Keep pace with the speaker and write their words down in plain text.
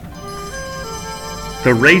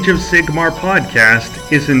The Rage of Sigmar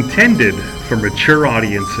podcast is intended for mature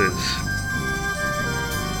audiences.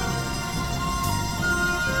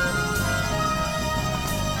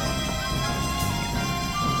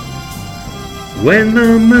 When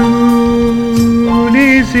the moon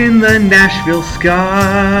is in the Nashville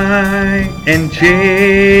sky and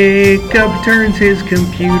Jacob turns his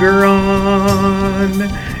computer on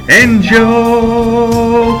and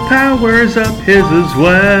Joe powers up his as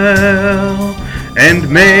well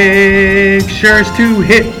and make sure to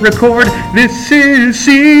hit record, this is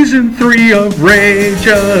season 3 of Rage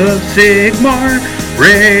of Sigmar.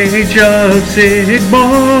 Rage of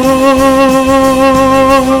Sigmar.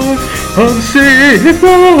 Of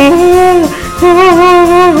Sigmar,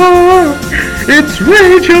 it's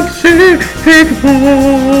Rage of Sigmar,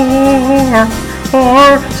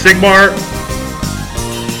 Sigmar.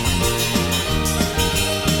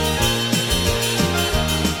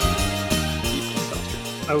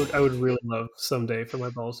 I would really love someday for my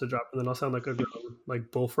balls to drop, and then I'll sound like a grown,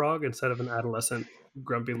 like bullfrog instead of an adolescent,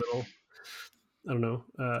 grumpy little, I don't know,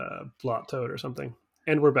 blot toad or something.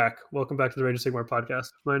 And we're back. Welcome back to the Rage of Sigmar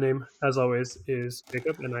podcast. My name, as always, is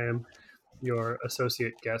Jacob, and I am your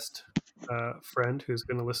associate guest friend who's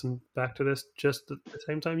going to listen back to this just at the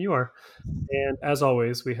same time you are. And as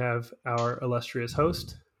always, we have our illustrious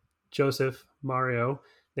host, Joseph Mario,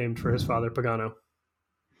 named for his father, Pagano.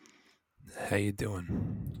 How you doing?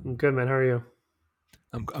 I'm good, man. How are you?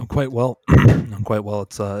 I'm quite well. I'm quite well.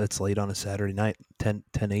 It's late on a Saturday night,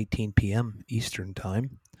 10:18 p.m. Eastern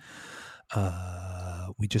time.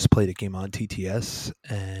 We just played a game on TTS,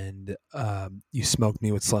 and you smoked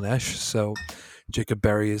me with Slanesh. So Jacob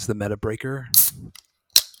Berry is the meta breaker.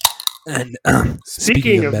 And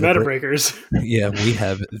speaking of meta breakers, yeah, we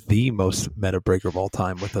have the most meta breaker of all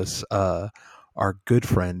time with us. Our good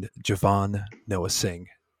friend Javon Noah Singh.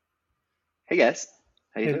 Hey guys,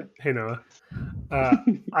 how you doing? Hey Noah.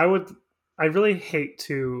 I really hate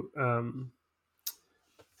to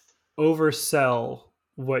oversell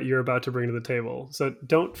what you're about to bring to the table, so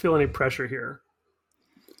don't feel any pressure here.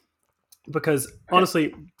 Because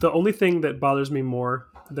honestly, the only thing that bothers me more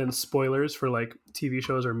than spoilers for like TV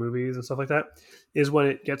shows or movies and stuff like that is when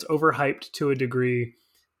it gets overhyped to a degree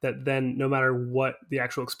that then no matter what the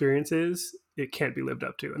actual experience is, it can't be lived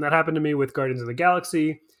up to. And that happened to me with Guardians of the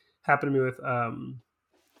Galaxy. Happened to me with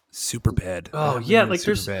Superbad. Oh yeah, like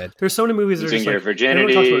there's so many movies that are just your like virginity.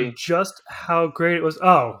 everyone talks about just how great it was.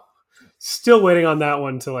 Oh, still waiting on that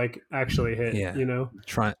one to like actually hit. Yeah, you know.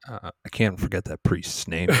 I can't forget that priest's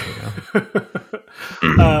name. You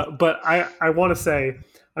know? But I want to say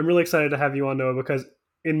I'm really excited to have you on, Noah, because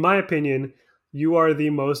in my opinion, you are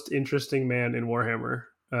the most interesting man in Warhammer.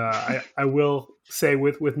 I will say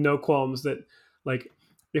with no qualms that like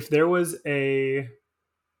if there was a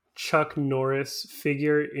Chuck Norris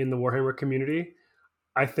figure in the Warhammer community,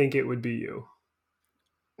 I think it would be you.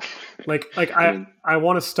 I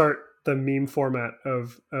want to start the meme format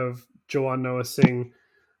of Joanne Noah Singh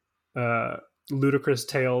ludicrous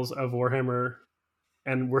tales of Warhammer,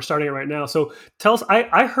 and we're starting it right now. So tell us,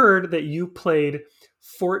 I heard that you played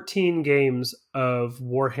 14 games of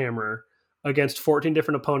Warhammer against 14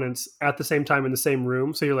 different opponents at the same time in the same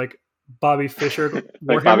room. So you're like Bobby Fischer of Warhammer?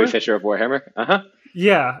 Like Bobby Fischer of Warhammer? Uh-huh.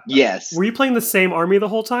 Yeah. Yes. Were you playing the same army the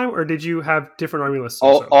whole time, or did you have different army lists?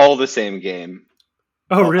 All the same game.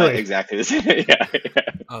 Oh, really? Exactly the same. Yeah.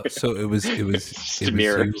 So it was you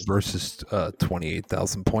versus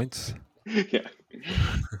 28,000 points. Yeah.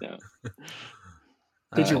 No.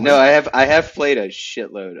 Did you? No, I have played a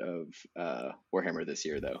shitload of Warhammer this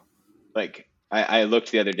year though. Like I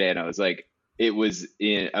looked the other day and I was like, I was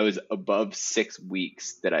above 6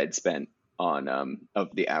 weeks that I'd spent on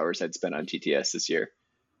of the hours I'd spent on TTS this year,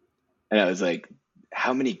 and I was like,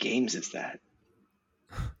 how many games is that?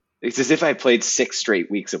 It's as if I played 6 straight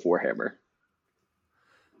weeks of Warhammer.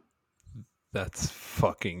 That's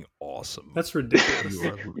fucking awesome. That's ridiculous.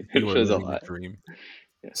 You are living a dream.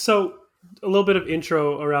 Yeah. So a little bit of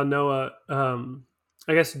intro around Noah.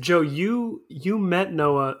 I guess Joe, you met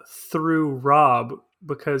Noah through Rob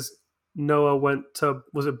because Noah went to,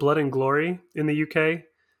 was it Blood and Glory in the UK?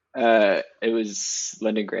 It was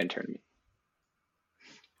London Grand Tournament.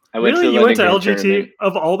 You went to LGT tournament.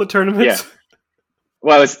 Of all the tournaments? Yeah.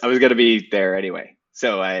 Well, I was going to be there anyway.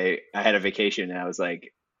 So I had a vacation and I was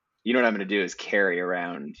like, you know what I'm going to do is carry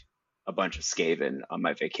around a bunch of Skaven on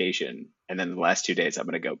my vacation. And then the last 2 days I'm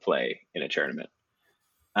going to go play in a tournament.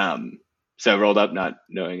 So I rolled up not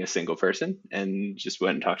knowing a single person and just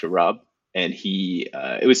went and talked to Rob. And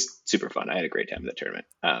it was super fun. I had a great time at the tournament.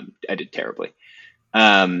 I did terribly.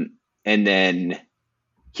 And then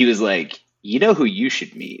he was like, you know who you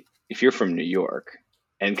should meet if you're from New York?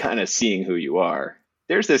 and kind of seeing who you are,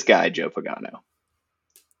 there's this guy, Joe Pagano.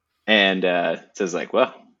 And says like,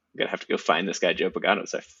 well, I'm going to have to go find this guy, Joe Pagano.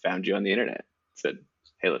 So I found you on the internet. Said,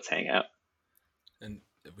 hey, let's hang out. And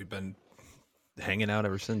we've been hanging out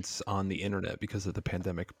ever since on the internet because of the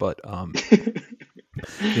pandemic. But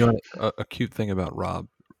you know, a cute thing about Rob,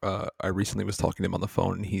 I recently was talking to him on the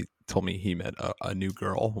phone, and he told me he met a new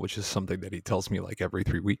girl, which is something that he tells me like every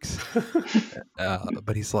 3 weeks.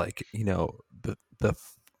 But he's like, you know,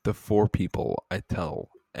 the 4 people I tell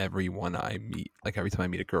everyone I meet, like every time I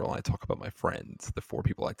meet a girl and I talk about my friends, the 4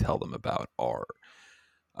 people I tell them about are,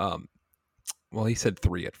 well, he said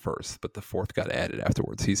 3 at first, but the 4th got added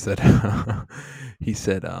afterwards. He said, I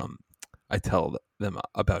tell them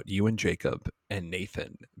about you and Jacob and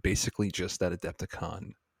Nathan, basically just at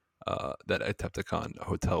Adepticon, that Adepticon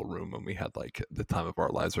hotel room when we had like the time of our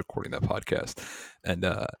lives recording that podcast, and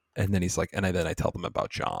then he's like, and then I tell them about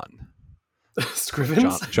John.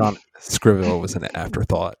 Scrivens? John Scriville was an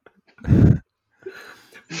afterthought.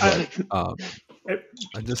 But,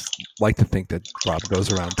 I just like to think that Rob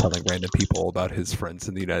goes around telling random people about his friends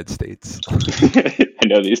in the United States. I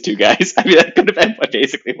know these 2 guys. I mean, that could have been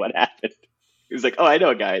basically what happened. He was like, oh, I know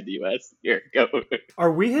a guy in the U.S. Here, go.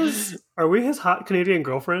 Are we his hot Canadian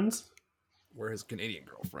girlfriends? We're his Canadian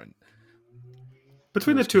girlfriend.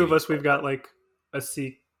 Between the 2 of us, we've got like a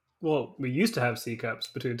C. Well, we used to have C cups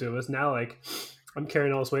between the 2 of us. Now, like, I'm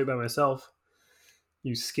carrying all this weight by myself.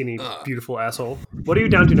 You skinny, beautiful asshole. What are you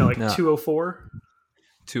down to now? Like 204?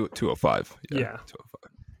 205. Yeah.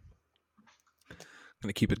 205.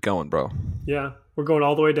 Gonna keep it going, bro. Yeah. We're going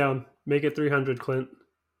all the way down. Make it 300, Clint.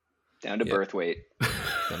 Down to birth weight.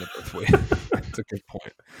 Down to birth weight. That's a good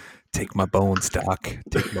point. Take my bones, Doc.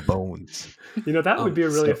 Take my bones. You know, that would be a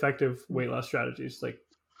really effective weight loss strategy. Just like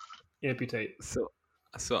amputate. So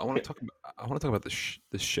I want to talk about this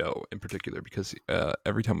show in particular because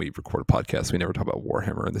every time we record a podcast, we never talk about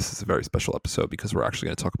Warhammer, and this is a very special episode because we're actually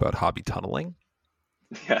going to talk about hobby tunneling.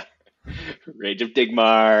 Yeah, Rage of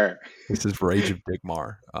Digmar. This is Rage of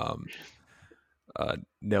Digmar.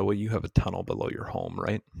 Noah, you have a tunnel below your home,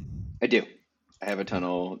 right? I do. I have a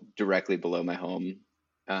tunnel directly below my home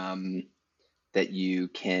that you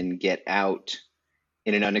can get out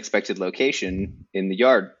in an unexpected location in the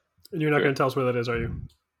yard. And you're not going to tell us where that is, are you?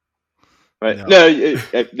 But no.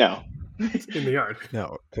 It's in the yard.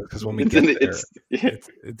 No, because when we get there,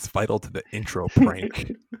 it's vital to the intro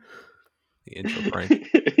prank. The intro prank.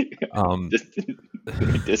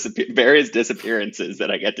 Various disappearances that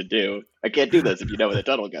I get to do. I can't do this if you know where the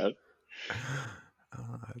tunnel goes.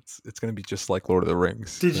 It's going to be just like Lord of the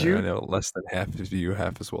Rings. Did you? I know less than half of you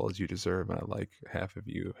have as well as you deserve, and I like half of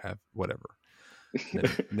you have whatever.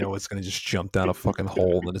 Noah's going to just jump down a fucking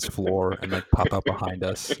hole in his floor and like pop out behind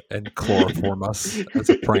us and chloroform us as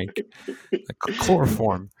a prank. Like,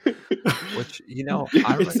 chloroform, which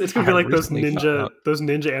it's going to be like those ninja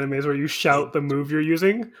animes where you shout the move you're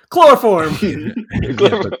using. Chloroform.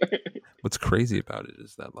 But what's crazy about it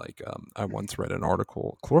is that like I once read an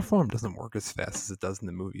article. Chloroform doesn't work as fast as it does in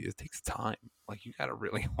the movie. It takes time. Like you got to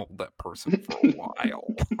really hold that person for a while.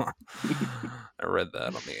 I read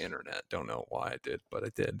that on the internet. Don't know why I did, but I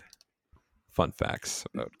did. Fun facts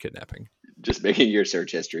about kidnapping. Just making your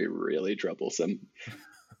search history really troublesome.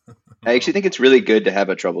 I actually think it's really good to have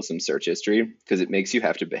a troublesome search history because it makes you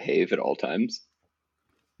have to behave at all times.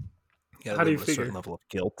 Yeah, how do you figure? A certain level of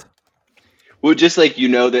guilt. Well, just like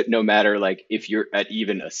that no matter like if you're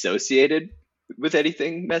even associated with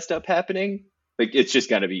anything messed up happening, like it's just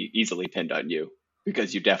gonna be easily pinned on you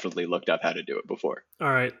because you definitely looked up how to do it before.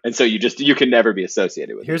 All right, and so you can never be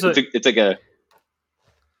associated with it.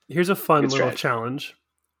 Here's a fun little challenge.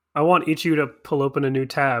 I want each of you to pull open a new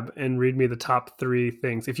tab and read me the top 3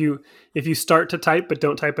 things. If you start to type but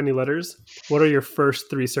don't type any letters, what are your first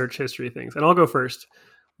 3 search history things? And I'll go first.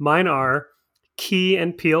 Mine are Key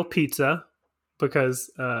and Peele pizza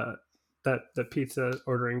because that pizza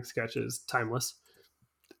ordering sketch is timeless.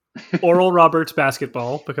 Oral Roberts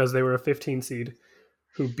basketball because they were a 15 seed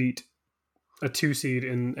who beat a 2 seed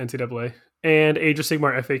in NCAA, and Age of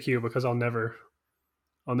Sigmar FAQ because I'll never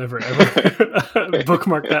ever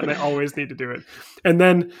bookmark that, and I always need to do it. And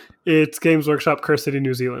then it's Games Workshop Curse City,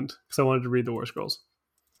 New Zealand because I wanted to read the War Scrolls.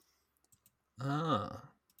 Yeah,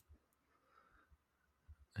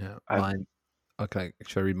 mine. Okay,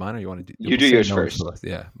 should I read mine, or you want to do? You do yours first.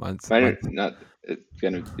 Yeah, mine's not. It's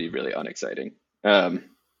going to be really unexciting. Mine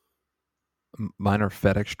are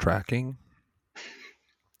FedEx tracking,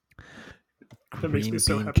 green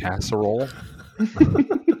bean casserole,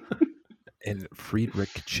 and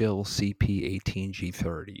Friedrich Chill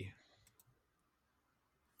CP18G30.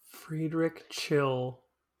 Friedrich Chill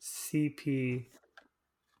CP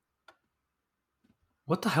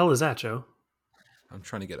What the hell is that, Joe? I'm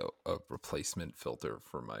trying to get a replacement filter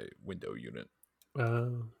for my window unit.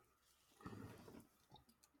 I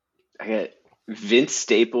got Vince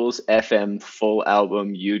Staples FM full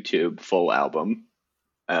album, YouTube full album,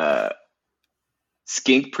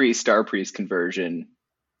 Skink Priest, Star Priest conversion,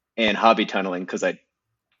 and hobby tunneling because I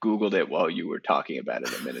Googled it while you were talking about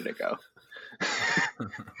it a minute ago.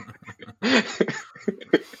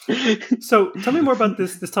 So tell me more about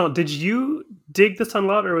this tunnel. Did you dig this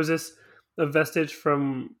tunnel out, or was this a vestige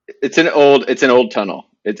from? It's an old tunnel.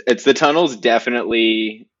 It's the tunnel's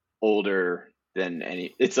definitely older than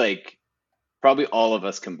any. It's like probably all of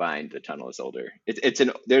us combined. The tunnel is older.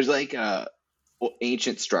 There's like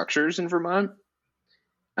ancient structures in Vermont.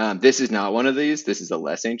 This is not one of these. This is a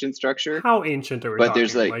less ancient structure. How ancient are we But talking?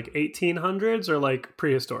 there's like 1800s or like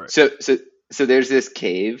prehistoric? So there's this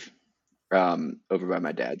cave over by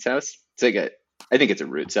my dad's house. It's like I think it's a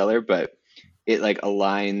root cellar, but it like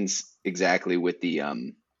aligns exactly with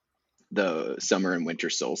the summer and winter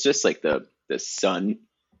solstice. Like the sun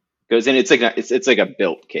goes in. It's like a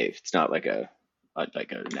built cave. It's not like a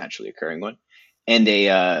naturally occurring one.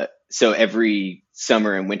 And so every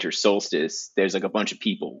summer and winter solstice, there's like a bunch of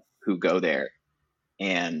people who go there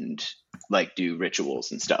and like do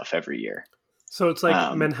rituals and stuff every year. So it's like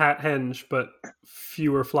Manhattanhenge, but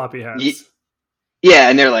fewer floppy hats. Yeah,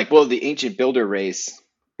 and they're like, well, the ancient builder race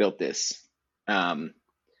built this. And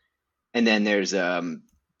then there's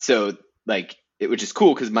so like which is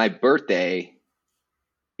cool because my birthday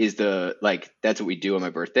is that's what we do on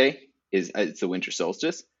my birthday is it's the winter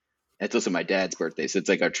solstice. It's also my dad's birthday, so it's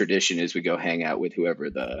like our tradition is we go hang out with whoever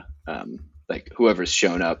whoever's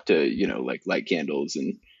shown up to like light candles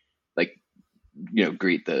and like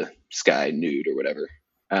greet the sky nude or whatever.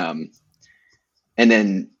 And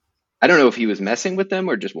then I don't know if he was messing with them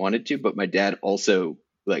or just wanted to, but my dad also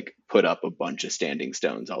like put up a bunch of standing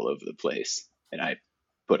stones all over the place, and I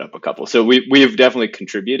put up a couple. So we have definitely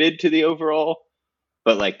contributed to the overall,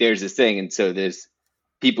 but like there's this thing, and so there's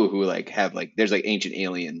people who like have like there's like ancient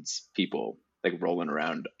aliens people like rolling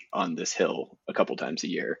around on this hill a couple times a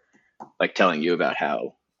year, like telling you about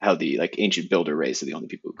how the like ancient builder race are the only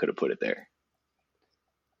people who could have put it there.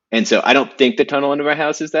 And so I don't think the tunnel under my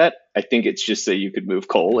house is that. I think it's just so you could move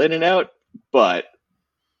coal in and out, but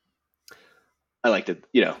I like to,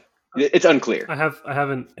 it's unclear. I have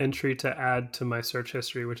an entry to add to my search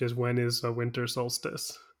history, which is when is a winter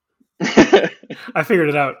solstice. I figured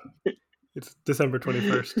it out. It's December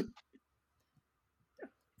 21st.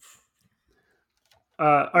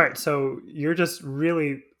 All right, so you're just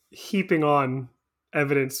really heaping on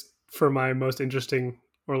evidence for my most interesting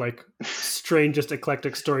or like strangest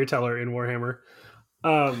eclectic storyteller in Warhammer.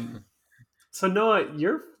 So Noah,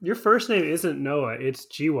 your first name isn't Noah, it's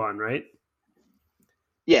Jiwan, right?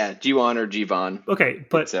 Yeah, Jiwan or Jivan. Okay,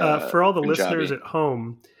 but for all the Punjabi listeners at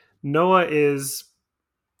home, Noah is,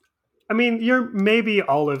 I mean, you're maybe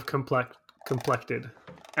olive complected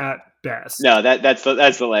at best. No, that's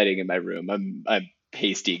the lighting in my room. I'm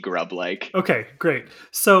pasty grub like. Okay, great.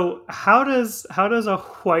 So how does a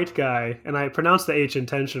white guy, and I pronounce the H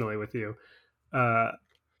intentionally with you,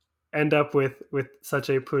 end up with such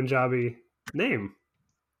a Punjabi name?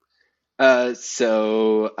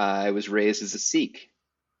 So I was raised as a Sikh,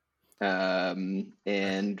 and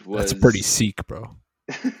was that's pretty Sikh, bro.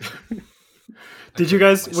 Did you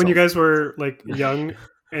guys, when you guys were like young,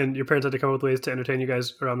 and your parents had to come up with ways to entertain you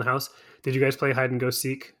guys around the house, did you guys play hide and go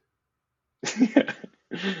seek?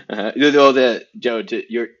 Well, Joe,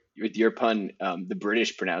 with your pun, the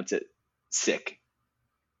British pronounce it sick.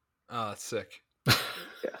 Sick.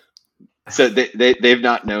 Yeah. So they've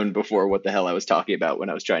not known before what the hell I was talking about when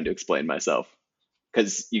I was trying to explain myself.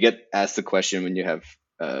 Because you get asked the question when you have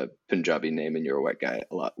a Punjabi name and you're a white guy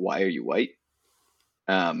a lot. Why are you white?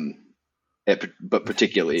 But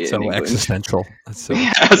particularly so in England. Existential. So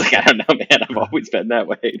yeah, I was like, I don't know, man. I've always been that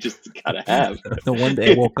way. Just gotta have. The one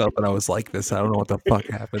day I woke up and I was like this. I don't know what the fuck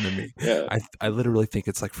happened to me. Yeah. I literally think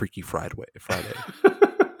it's like Freaky Friday.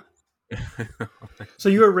 So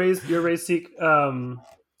you were raised Sikh, and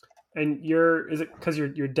is it because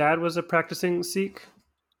your dad was a practicing Sikh?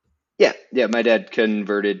 Yeah. My dad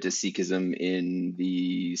converted to Sikhism in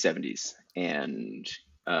the 70s, and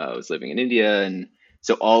was living in India, and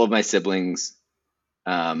so all of my siblings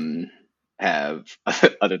have,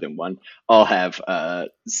 other than one, all have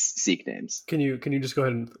Sikh names. Can you just go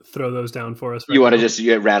ahead and throw those down for us? Right, you want to just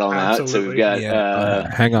rattle them out? So we've got.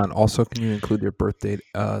 Hang on. Also, can you include your birth date,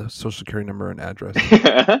 social security number, and address?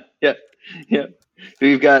 Yeah.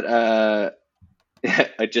 We've got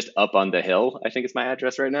just up on the hill. I think it's my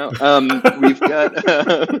address right now. We've got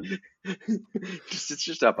it's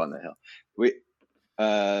just up on the hill.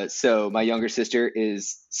 So my younger sister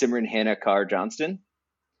is Simran Hannah Carr Johnston,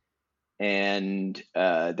 and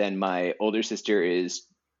then my older sister is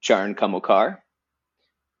Charan Kamal Carr,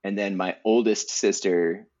 and then my oldest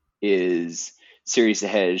sister is Siri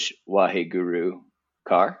Sahej Waheguru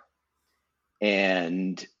Carr,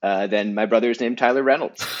 and then my brother is named Tyler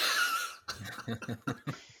Reynolds.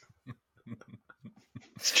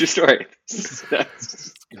 It's a true story.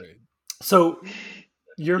 That's great. So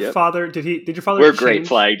your father did your father? We're great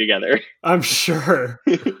flying together. I'm sure.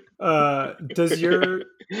 Did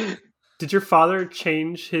your father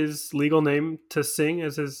change his legal name to Singh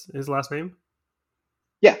as his last name?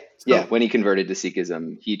 Yeah, yeah. When he converted to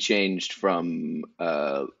Sikhism, he changed from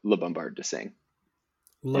Labombard to Singh,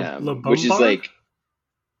 which is like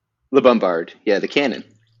Labombard. Yeah, the canon.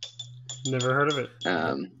 Never heard of it.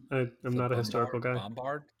 I'm not a historical guy.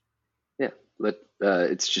 Bombard? Yeah,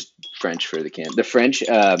 it's just French for the canon. The French,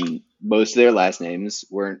 most of their last names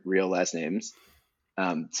weren't real last names.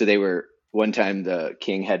 So they were, one time the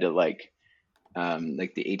king had to like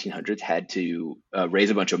the 1800s had to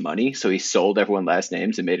raise a bunch of money. So he sold everyone last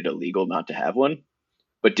names and made it illegal not to have one,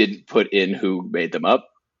 but didn't put in who made them up.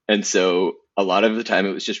 And so a lot of the time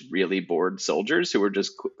it was just really bored soldiers who were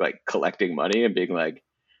just like collecting money and being like,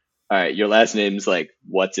 all right, your last name's like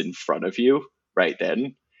what's in front of you right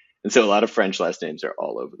then. And so a lot of French last names are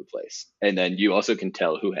all over the place. And then you also can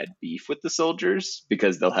tell who had beef with the soldiers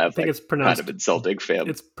because they'll have like, it's pronounced, kind of insulting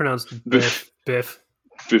family. It's pronounced Biff. Biff.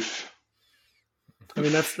 Biff. I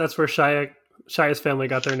mean, that's where Shia's family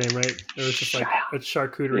got their name, right? It was just like a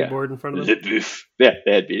charcuterie board in front of them. Beef. Yeah,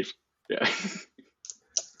 they had beef. Yeah.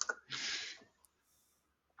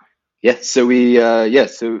 Yeah. So we,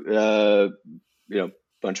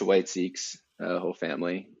 bunch of white Sikhs, a whole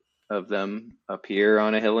family of them up here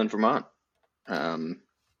on a hill in Vermont.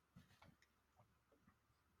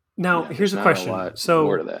 Now, here's a question. So,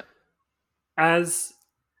 more to that. As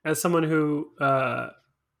someone who, I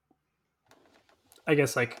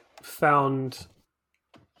guess, like found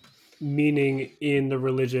meaning in the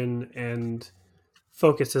religion and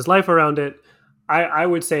focused his life around it, I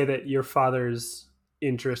would say that your father's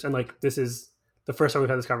interest, and like this is the first time we've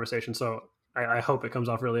had this conversation, so I hope it comes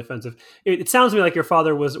off really offensive. It sounds to me like your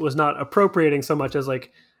father was not appropriating so much as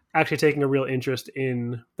like actually taking a real interest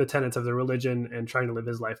in the tenets of the religion and trying to live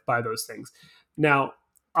his life by those things. Now,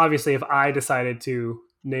 obviously, if I decided to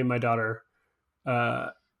name my daughter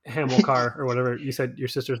Hamilcar or whatever you said your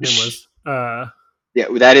sister's name was, yeah,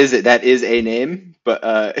 that is it. That is a name, but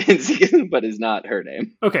but is not her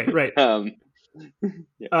name. Okay, right.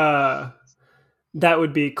 That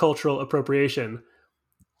would be cultural appropriation.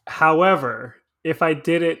 However, if I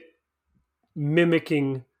did it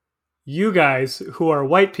mimicking you guys who are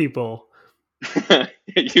white people,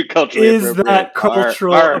 you culturally is that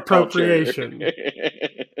cultural appropriation?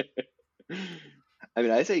 I mean,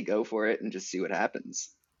 I say go for it and just see what happens.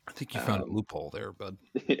 I think you found a loophole there, bud.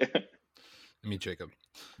 Yeah. I mean, Jacob.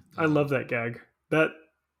 I love that gag. That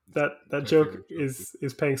joke is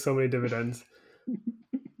paying so many dividends.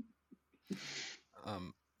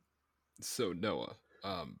 So Noah,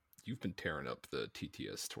 you've been tearing up the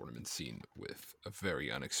TTS tournament scene with a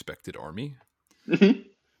very unexpected army.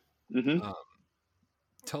 Mm-hmm. Mm-hmm.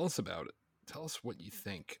 Tell us about it. Tell us what you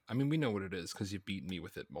think. I mean, we know what it is because you've beaten me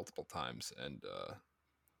with it multiple times, and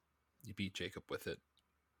you beat Jacob with it.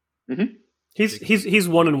 Mm-hmm. He's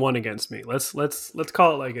 1-1 against me. Let's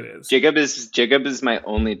call it like it is. Jacob is my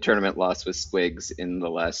only tournament loss with Squigs in the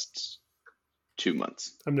last 2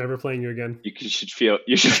 months. I'm never playing you again. You should feel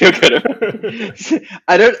good about it.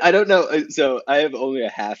 I don't know. So I have only a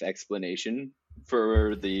half explanation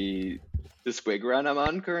for the Squig run I'm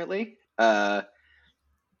on currently.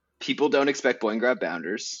 People don't expect Boing Grab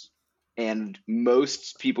Bounders, and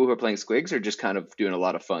most people who are playing Squigs are just kind of doing a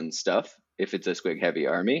lot of fun stuff if it's a Squig heavy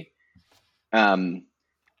army.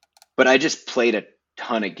 But I just played a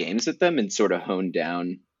ton of games with them and sort of honed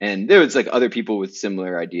down. And there was like other people with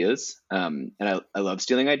similar ideas. And I love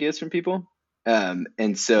stealing ideas from people.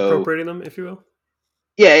 And so appropriating them, if you will.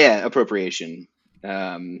 Yeah, appropriation.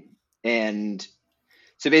 And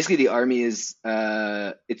so basically the army is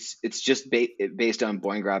it's just based on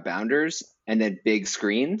Boing Grab Bounders and then big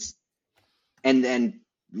screens, and then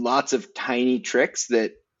lots of tiny tricks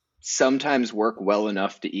that sometimes work well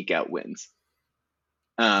enough to eke out wins.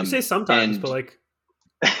 You say sometimes, but like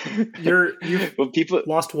you've people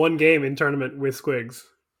lost one game in tournament with Squigs.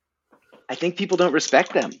 I think people don't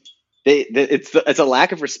respect them. It's a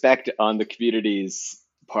lack of respect on the community's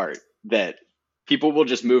part that people will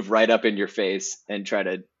just move right up in your face and try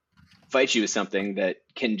to fight you with something that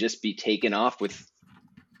can just be taken off with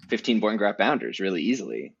 15 Boing Grab Bounders really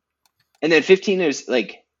easily. And then 15 is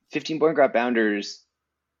like 15 Borngrot Bounders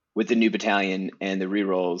with the new battalion and the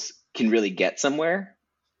rerolls can really get somewhere.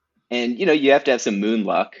 And you have to have some moon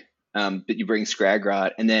luck, but you bring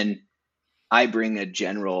Scragrot, and then I bring a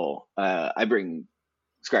general. I bring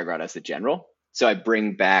Scragrot as the general, so I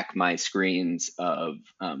bring back my screens of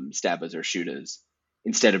Stabas or Shootas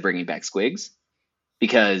instead of bringing back Squigs,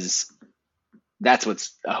 because that's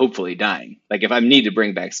what's hopefully dying. Like if I need to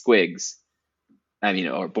bring back Squigs,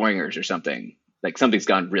 or Boingers or something, like something's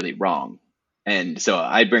gone really wrong, and so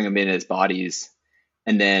I bring them in as bodies,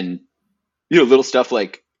 and then little stuff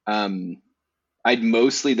like I'd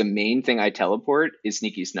mostly the main thing I teleport is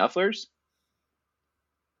Sneaky Snufflers,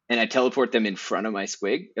 and I teleport them in front of my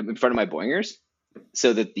Squig, in front of my Boingers,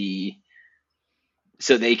 so that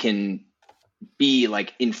so they can be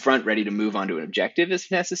like in front, ready to move onto an objective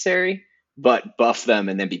if necessary, but buff them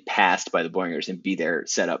and then be passed by the Boingers and be there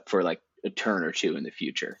set up for like a turn or two in the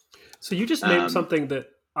future. So you just named something that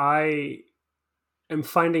I am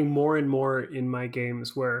finding more and more in my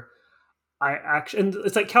games where I actually, and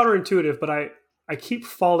it's like counterintuitive, but I keep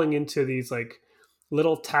falling into these like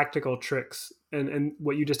little tactical tricks. And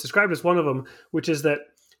what you just described is one of them, which is that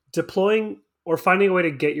deploying or finding a way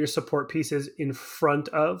to get your support pieces in front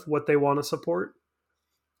of what they want to support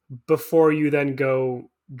before you then go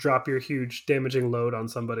drop your huge damaging load on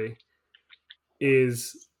somebody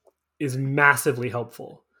is massively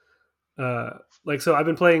helpful. So I've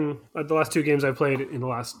been playing, the last 2 games I've played in the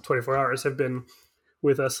last 24 hours have been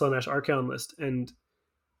with a Slaanesh Archaon list, and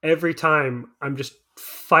every time I'm just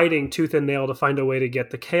fighting tooth and nail to find a way to get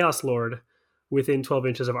the Chaos Lord within 12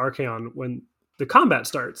 inches of Archaon when the combat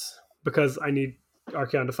starts, because I need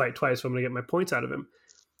Archaon to fight twice if I'm going to get my points out of him.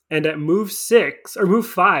 And at move 6 or move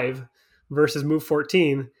 5 versus move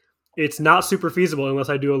 14, it's not super feasible unless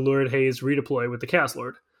I do a Lurid Haze redeploy with the Chaos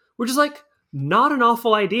Lord, which is like not an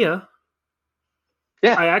awful idea.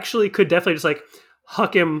 Yeah, I actually could definitely just like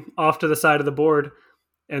huck him off to the side of the board,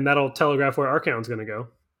 and that'll telegraph where Archaon's going to go.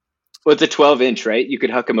 Well, it's a 12-inch, right? You could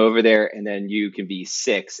huck him over there, and then you can be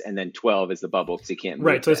 6, and then 12 is the bubble because he can't move.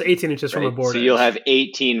 Right, so it's 18 inches from a board So edge. you'll have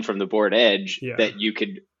 18 from the board edge that you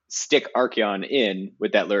could stick Archaon in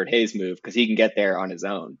with that Lurid Haze move because he can get there on his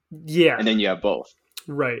own. Yeah. And then you have both.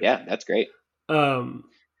 Right. Yeah, that's great.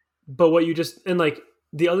 But what you just, and like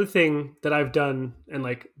the other thing that I've done and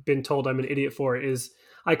like been told I'm an idiot for is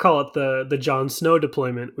I call it the Jon Snow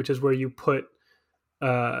deployment, which is where you put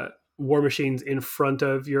war machines in front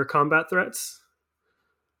of your combat threats.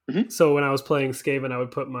 Mm-hmm. So when I was playing Skaven, I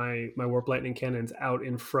would put my Warp Lightning cannons out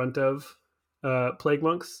in front of Plague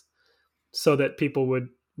Monks so that people would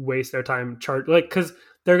waste their time because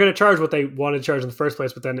they're going to charge what they want to charge in the first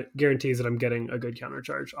place, but then it guarantees that I'm getting a good counter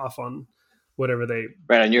charge off on whatever they...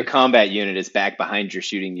 Right, and your combat unit is back behind your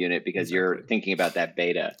shooting unit because you're thinking about that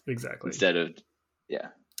beta. Exactly. Instead of... Yeah.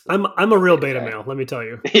 I'm a real beta male, let me tell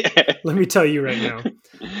you. Let me tell you right now.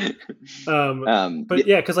 But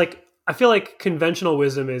yeah, because like I feel like conventional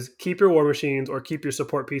wisdom is keep your war machines or keep your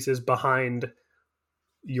support pieces behind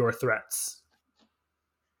your threats.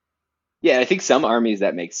 Yeah, I think some armies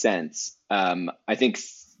that makes sense. I think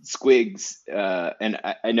Squigs, and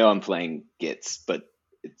I know I'm playing Gits, but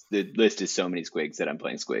the list is so many Squigs that I'm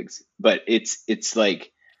playing Squigs. But it's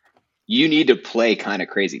like you need to play kind of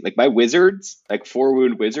crazy. Like my wizards, like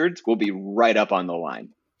 4-wound wizards, will be right up on the line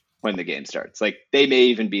when the game starts. Like they may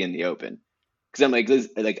even be in the open because I'm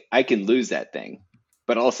like I can lose that thing,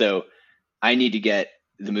 but also I need to get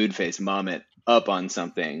the Moonface Mommet up on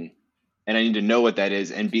something, and I need to know what that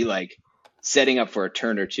is and be like setting up for a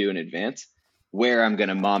turn or two in advance where I'm going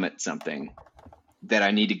to Mommet something that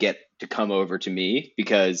I need to get to come over to me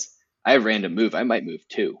because I have random move. I might move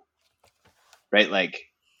 2, right? Like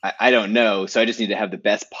I don't know. So I just need to have the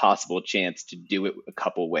best possible chance to do it a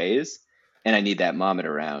couple ways. And I need that Mommet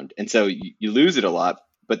around. And so you lose it a lot,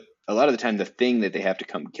 but a lot of the time the thing that they have to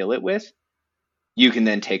come kill it with, you can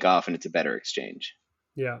then take off and it's a better exchange.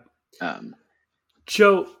 Yeah.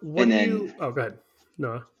 Joe, what and do then, you... Oh, go ahead.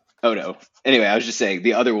 No. Oh, no. Anyway, I was just saying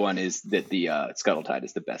the other one is that the Scuttle Tide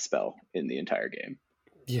is the best spell in the entire game.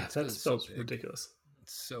 Yeah, that spell's ridiculous.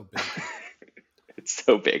 It's so big. It's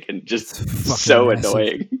so big and just so massive.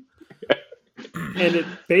 Annoying. And it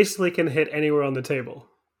basically can hit anywhere on the table.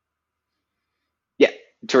 Yeah,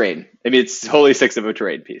 terrain. I mean, it's wholly 6 of a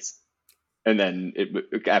terrain piece. And then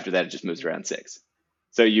after that, it just moves around 6.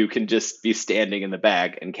 So you can just be standing in the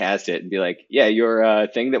bag and cast it and be like, yeah, your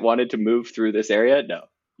thing that wanted to move through this area? No,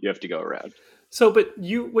 you have to go around. So, but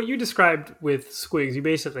what you described with Squigs, you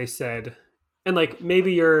basically said, and like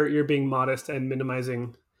maybe you're being modest and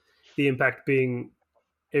minimizing the impact being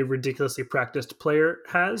a ridiculously practiced player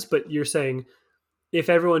has, but you're saying if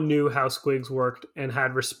everyone knew how squigs worked and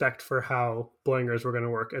had respect for how Boingers were going to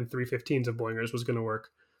work and 315s of Boingers was going to work,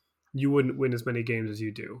 you wouldn't win as many games as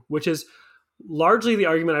you do, which is largely the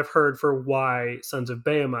argument I've heard for why Sons of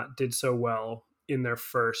Behemoth did so well in their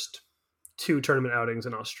first 2 tournament outings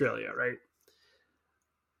in Australia, right?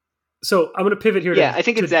 So I'm going to pivot here I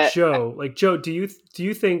think to it's that Joe. Like, Joe, do you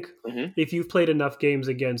think Mhm. if you've played enough games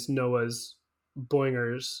against Noah's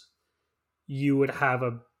Boingers, you would have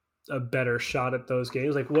a better shot at those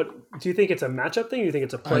games? Like, what do you think? It's a matchup thing? Do you think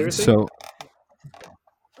it's a player thing? So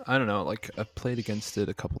I don't know. Like, I've played against it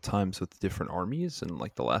a couple times with different armies, and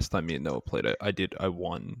like the last time me and Noah played, I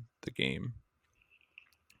won the game.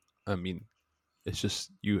 I mean, it's just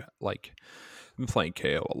you like. I'm playing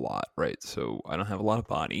KO a lot, right? So I don't have a lot of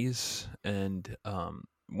bodies, and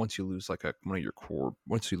once you lose like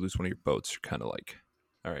once you lose one of your boats, you're kind of like,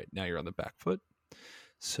 all right, now you're on the back foot.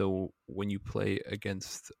 So when you play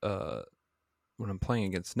against, when I'm playing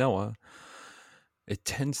against Noah, it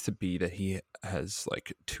tends to be that he has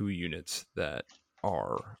like 2 units that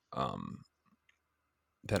are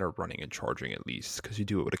running and charging at least, because you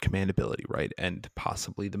do it with a command ability, right? And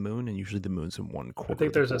possibly the moon, and usually the moon's in one corner. I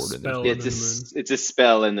think there's a of the board, spell Yeah, in the moon. it's a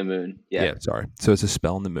spell in the moon. Yeah. sorry. So it's a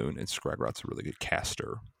spell in the moon, and Skragrot's a really good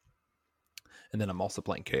caster. And then I'm also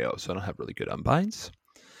playing KO, so I don't have really good unbinds.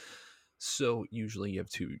 So usually you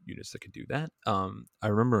have 2 units that can do that. I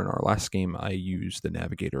remember in our last game, I used the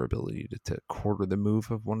Navigator ability to quarter the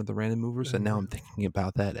move of one of the random movers, and now I'm thinking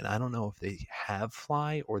about that, and I don't know if they have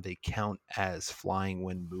fly or they count as flying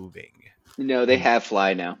when moving. No, they have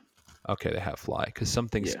fly now. Okay, they have fly, because some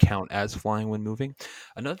things Yeah. count as flying when moving.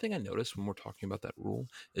 Another thing I noticed when we're talking about that rule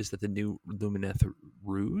is that the new Lumineth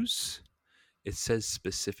ruse, it says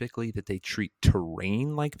specifically that they treat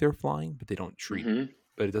terrain like they're flying, but they don't treat Mhm.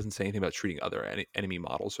 but it doesn't say anything about treating other enemy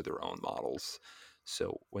models or their own models.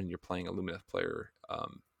 So when you're playing a Lumineth player,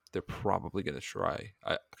 they're probably going to try,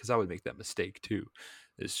 because I would make that mistake too,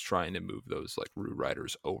 is trying to move those like Rue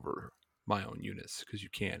Riders over my own units, because you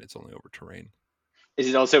can. It's only over terrain. Is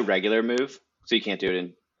it also regular move? So you can't do it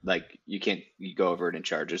in you go over it in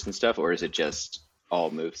charges and stuff, or is it just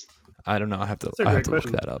all moves? I don't know. I have to That's a great look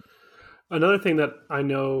question. that up. Another thing that I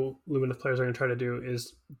know Lumineth players are going to try to do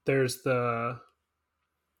is there's the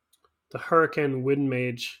Hurricane Wind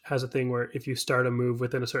Mage has a thing where if you start a move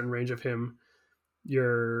within a certain range of him,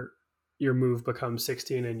 your move becomes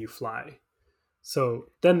 16 and you fly. So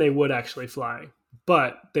then they would actually fly,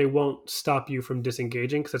 but they won't stop you from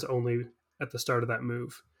disengaging because it's only at the start of that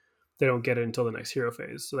move. They don't get it until the next hero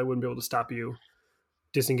phase, so they wouldn't be able to stop you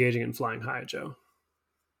disengaging and flying high, Joe.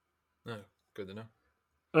 Oh, good to know.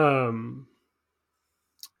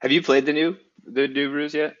 Have you played the new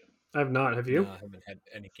ruse yet? I've not. Have you? No, I haven't had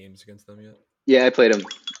any games against them yet. Yeah, I played them,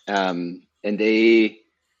 and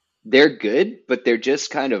they're good, but they're just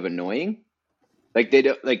kind of annoying. Like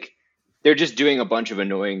they're just doing a bunch of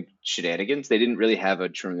annoying shenanigans. They didn't really have a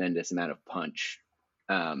tremendous amount of punch,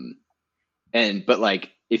 but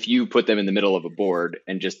like if you put them in the middle of a board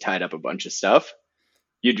and just tied up a bunch of stuff,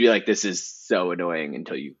 you'd be like, this is so annoying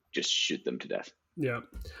until you just shoot them to death. Yeah.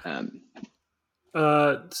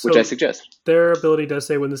 Which I suggest. Their ability does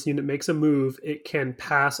say when this unit makes a move, it can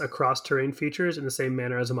pass across terrain features in the same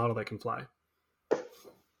manner as a model that can fly.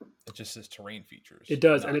 It just says terrain features. It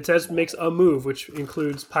does, and it says makes a move, which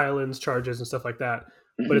includes pile-ins, charges, and stuff like that,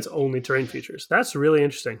 but it's only terrain features. That's really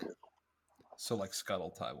interesting. So like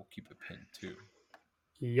Scuttle Tie will keep it pinned too.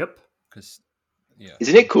 Yep. Because, yeah.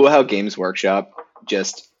 Isn't it cool how Games Workshop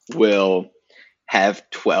just will have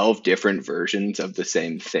 12 different versions of the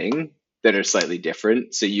same thing that are slightly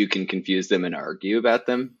different, so you can confuse them and argue about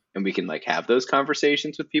them, and we can like have those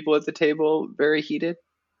conversations with people at the table very heated,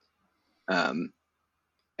 and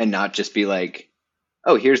not just be like,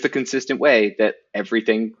 oh, here's the consistent way that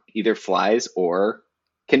everything either flies or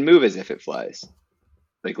can move as if it flies.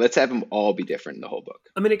 Like, let's have them all be different in the whole book.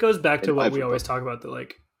 I mean, it goes back to In what every we always book. talk about, that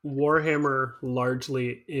like Warhammer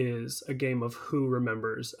largely is a game of who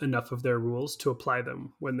remembers enough of their rules to apply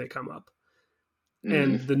them when they come up.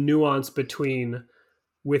 And the nuance between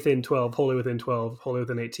within 12, wholly within 12, wholly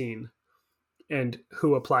within 18, and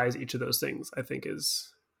who applies each of those things, I think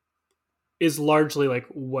is largely like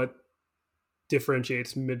what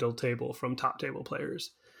differentiates middle table from top table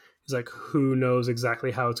players. Is like who knows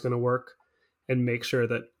exactly how it's going to work and make sure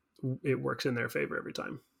that it works in their favor every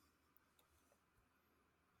time.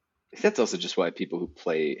 That's also just why people who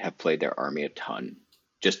have played their army a ton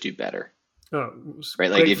just do better. Oh,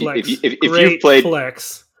 Right, like if you've great played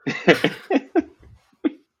flex.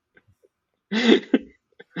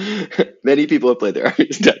 Many people have played their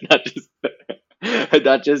armies, not just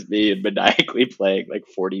not just me maniacally playing like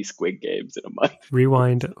 40 Squid games in a month.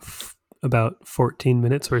 Rewind about 14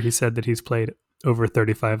 minutes where he said that he's played over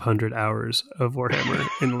 3,500 hours of Warhammer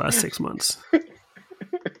in the last 6 months.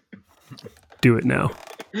 Do it now.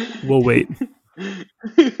 We'll wait.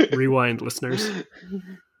 Rewind, listeners.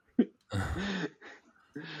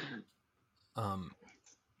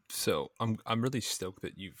 So I'm really stoked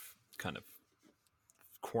that you've kind of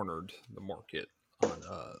cornered the market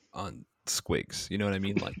on squigs. You know what I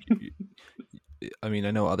mean? Like, I mean,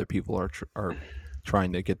 I know other people are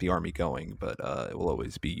trying to get the army going, but it will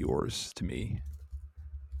always be yours to me.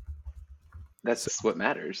 That's what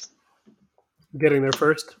matters. Getting there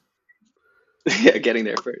first. Yeah, getting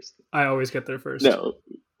there first. I always get there first. No,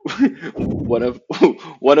 one of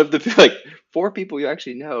the like 4 people you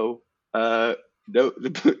actually know,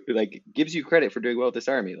 like gives you credit for doing well with this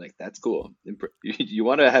army. Like, that's cool. You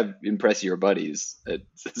want to impress your buddies. It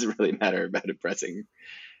doesn't really matter about impressing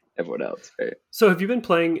everyone else, right? So, have you been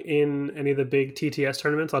playing in any of the big TTS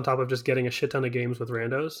tournaments on top of just getting a shit ton of games with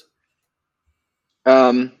randos?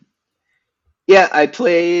 Yeah, I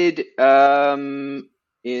played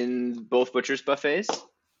in both Butcher's Buffets.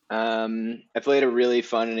 I played a really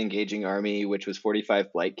fun and engaging army, which was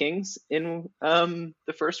 45 Blight Kings in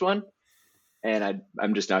the first one, and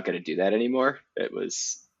I'm just not going to do that anymore. That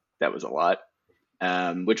was a lot,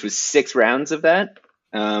 which was 6 rounds of that.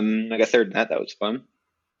 I got third in that. That was fun.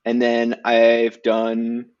 And then I've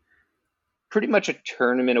done pretty much a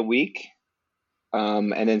tournament a week,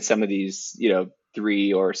 and then some of these,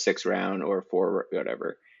 3 or 6 round or 4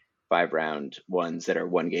 whatever 5 round ones that are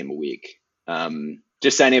 1 game a week.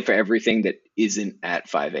 Just signing up for everything that isn't at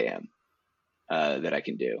 5 a.m. That I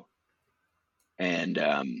can do. And,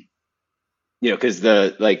 because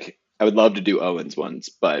I would love to do Owen's ones,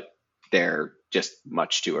 but they're just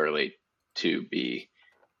much too early to be,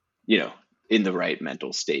 in the right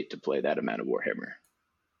mental state to play that amount of Warhammer.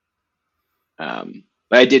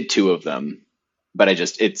 I did 2 of them, but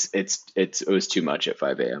it was too much at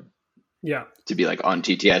 5 a.m. Yeah. To be like on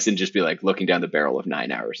TTS and just be like looking down the barrel of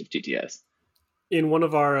 9 hours of TTS. In one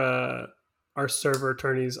of our server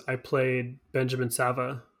tourneys, I played Benjamin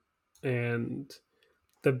Sava, and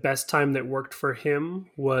the best time that worked for him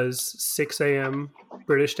was 6 a.m.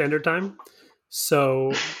 British Standard Time.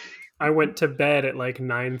 So I went to bed at like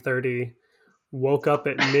 9:30, woke up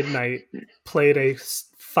at midnight, played a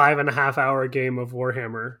 5.5 hour game of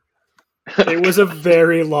Warhammer. It was a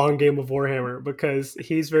very long game of Warhammer because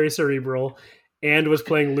he's very cerebral and was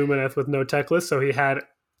playing Lumineth with no tech list, so he had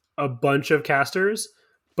a bunch of casters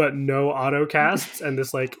but no auto casts, and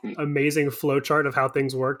this like amazing flowchart of how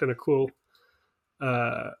things worked, and a cool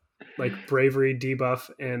like bravery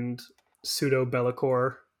debuff and pseudo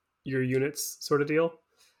Bellacore your units sort of deal,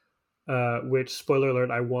 which, spoiler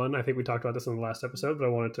alert, I won. I think we talked about this in the last episode, but I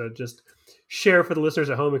wanted to just share for the listeners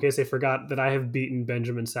at home in case they forgot that I have beaten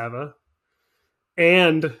Benjamin Sava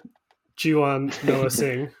and Jiwan Noah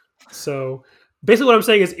Singh. So basically what I'm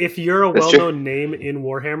saying is, if you're a well-known name in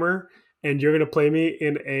Warhammer and you're going to play me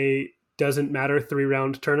in a doesn't matter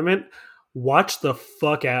 3-round tournament, watch the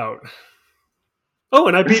fuck out. Oh,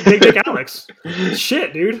 and I beat Big Dick Alex.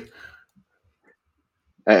 Shit, dude.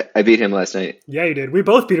 I beat him last night. Yeah, you did. We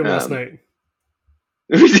both beat him last night.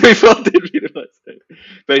 We both did beat him last night.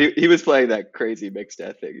 But he was playing that crazy mixed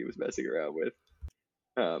death thing he was messing around with.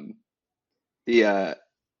 The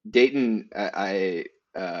Dayton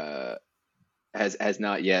has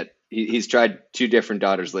not yet. He's tried 2 different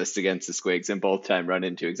daughters lists against the Squigs, and both time run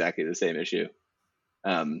into exactly the same issue,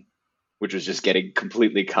 which was just getting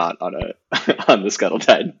completely caught on the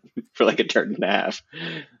Scuttletide for like a turn and a half.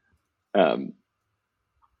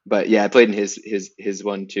 But yeah, I played in his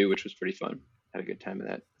one too, which was pretty fun. Had a good time in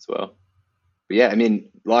that as well. But yeah, I mean,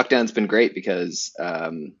 lockdown's been great because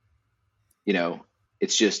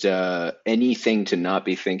it's just anything to not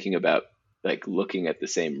be thinking about, like looking at the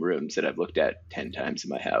same rooms that I've looked at 10 times in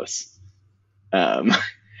my house,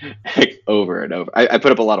 like over and over. I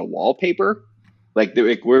put up a lot of wallpaper. Like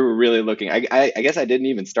we're really looking. I guess I didn't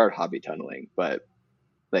even start hobby tunneling, but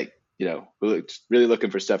like, we're really looking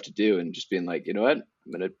for stuff to do and just being like, you know what,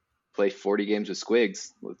 I'm gonna play 40 games with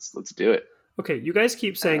Squigs. Let's do it. Okay, you guys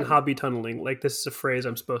keep saying hobby tunneling like this is a phrase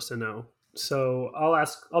I'm supposed to know. So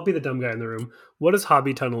I'll be the dumb guy in the room. What does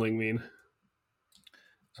hobby tunneling mean?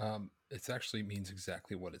 It actually means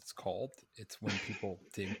exactly what it's called. It's when people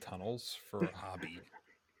dig tunnels for a hobby.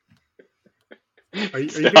 Are you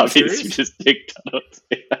being serious? You just dig tunnels.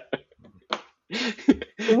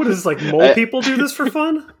 What is this, like mole people do this for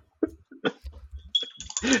fun?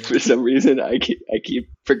 For some reason, I keep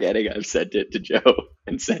forgetting I've sent it to Joe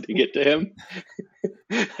and sending it to him.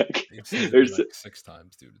 Like, You've said it there's like 6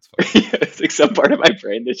 times, dude. It's fine. it's like some part of my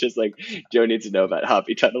brain that's just like, Joe needs to know about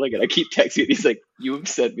hobby tunneling, and I keep texting. He's like, you have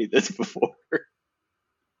sent me this before.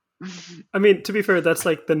 I mean, to be fair, that's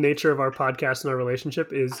like the nature of our podcast and our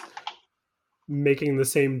relationship is making the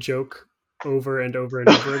same joke over and over and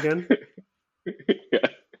over again. Yeah.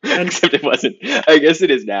 And- Except it wasn't. I guess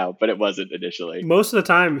it is now, but it wasn't initially. Most of the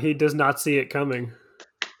time, he does not see it coming.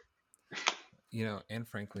 You know, and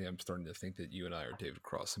frankly, I'm starting to think that you and I are David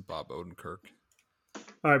Cross and Bob Odenkirk.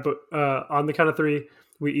 All right, but on the count of 3,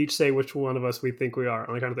 we each say which one of us we think we are.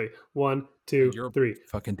 On the count of 3. 1, 2, You're 3.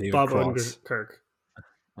 Fucking David Bob Cross. Odenkirk.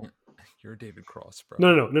 You're David Cross, bro.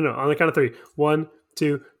 No. On the count of 3. 1,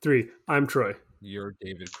 2, 3. I'm Troy. You're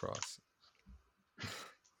David Cross.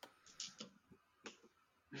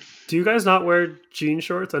 Do you guys not wear jean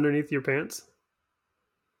shorts underneath your pants?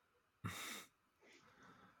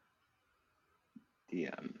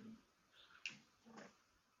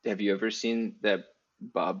 Have you ever seen that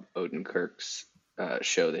Bob Odenkirk's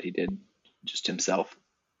show that he did just himself?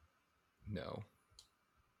 No.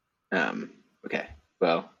 Okay.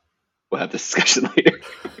 Well, we'll have this discussion later.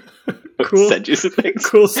 Cool. Send you some things.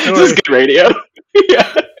 Cool This is story. good radio.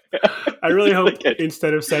 Yeah. I really hope Like it.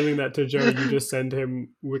 instead of sending that to Joe, you just send him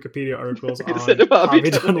Wikipedia articles I'm gonna on send him hobby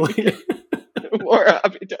hobby tunneling. More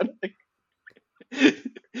hobby tunneling.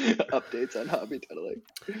 Updates on hobby tunneling.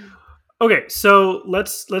 Okay, so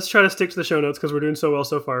let's try to stick to the show notes because we're doing so well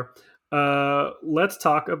so far. Let's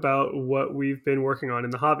talk about what we've been working on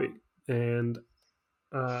in the hobby. And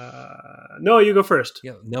Noah, you go first.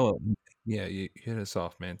 Yeah, Noah. Yeah, you hit us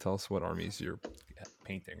off, man. Tell us what armies you're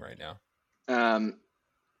painting right now.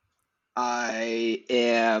 I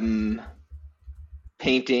am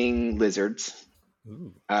painting lizards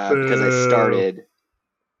Ooh. because I started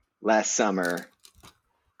last summer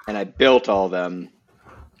and I built all of them,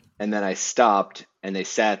 and then I stopped and they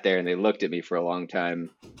sat there and they looked at me for a long time.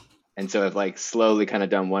 And so I've like slowly kind of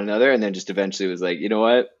done one another, and then just eventually was like, you know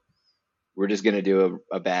what? We're just going to do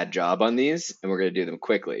a bad job on these, and we're going to do them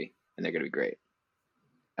quickly, and they're going to be great.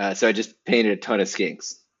 So I just painted a ton of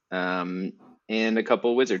skinks and a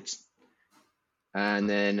couple wizards. And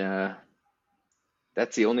then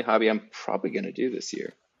that's the only hobby I'm probably going to do this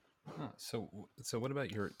year. Huh, so what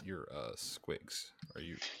about your squigs? Are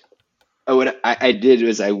you? Oh, what I did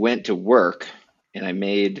was I went to work and I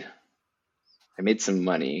made some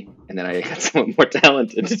money, and then I got someone more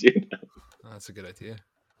talented to do that. Oh, that's a good idea.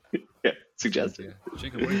 Yeah, suggested. Yeah.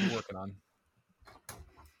 Jacob, what are you working on?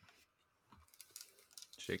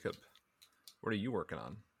 Jacob, what are you working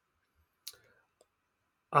on?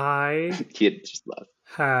 He had just left.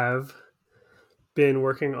 have been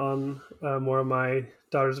working on more of my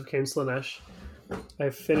Daughters of Cain Slaanesh.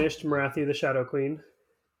 I've finished Marathi the Shadow Queen,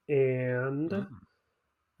 and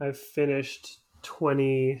I've finished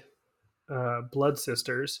 20 Blood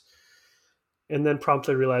Sisters, and then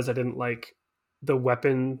promptly realized I didn't like the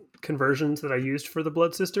weapon conversions that I used for the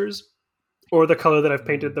Blood Sisters, or the color that I've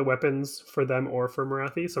painted the weapons for them or for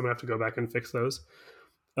Marathi, so I'm going to have to go back and fix those.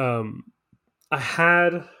 I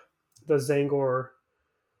had the Zangor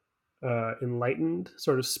enlightened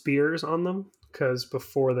sort of spears on them, because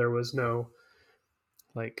before there was no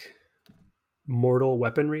like mortal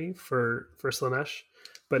weaponry for Slaanesh,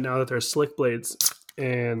 but now that there's slick blades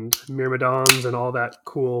and myrmidons and all that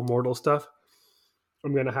cool mortal stuff,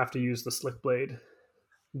 I'm going to have to use the slick blade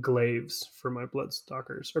glaives for my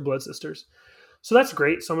Bloodstalkers or Blood Sisters. So that's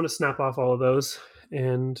great. So I'm going to snap off all of those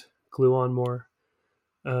and glue on more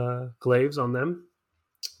glaives on them.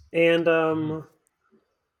 And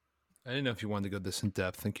I didn't know if you wanted to go this in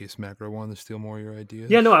depth in case Macro wanted to steal more of your ideas.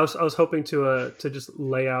 yeah, no, I was hoping to just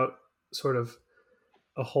lay out sort of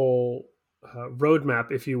a whole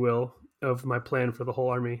roadmap, if you will, of my plan for the whole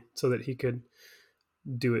army, so that he could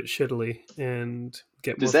do it shittily and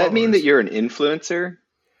get more Does that mean followers. that you're an influencer?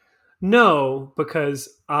 No, because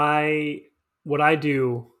what I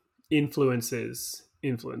do influences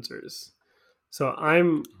influencers. So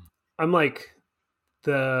I'm like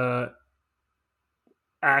the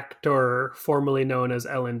actor formerly known as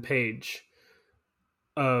Ellen Page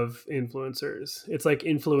of influencers. It's like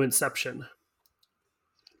influenception.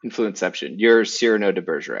 Influenception. You're Cyrano de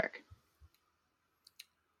Bergerac.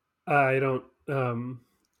 I don't.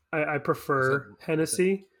 I prefer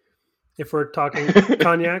Hennessy if we're talking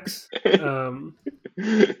cognacs.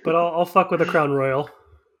 But I'll fuck with a Crown Royal.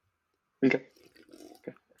 Okay.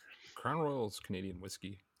 Crown Royal is Canadian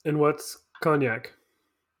whiskey. And what's cognac?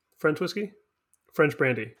 French whiskey? French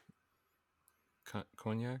brandy.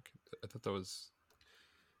 Cognac? I thought that was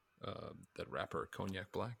that rapper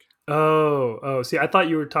Cognac Black. Oh. See, I thought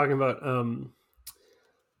you were talking about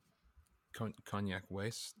Cognac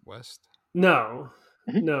West. No,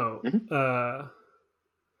 Mhm. no.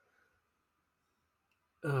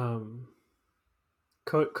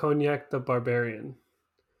 Cognac the Barbarian.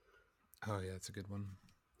 Oh yeah, it's a good one.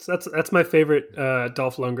 So that's my favorite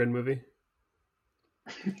Dolph Lundgren movie.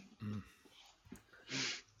 Mm.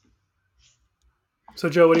 So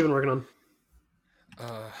Joe, what have you been working on?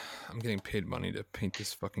 I'm getting paid money to paint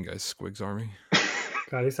this fucking guy's Squigs army.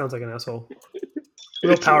 God, he sounds like an asshole.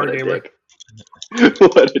 Real power What a gamer. dick.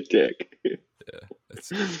 What a dick.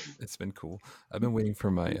 It's been cool. I've been waiting for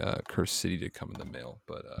my Cursed City to come in the mail,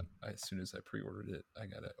 but as soon as I pre-ordered it, I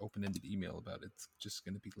got an open-ended email about it's just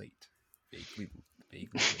going to be late, vaguely late.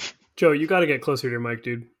 Joe, you got to get closer to your mic,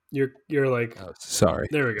 dude. You're like, Oh, sorry.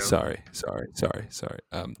 There we go. Sorry.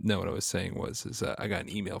 No, what I was saying was I got an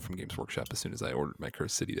email from Games Workshop as soon as I ordered my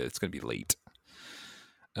Cursed City that it's going to be late.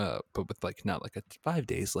 But with like not like a 5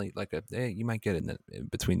 days late, like you might get it in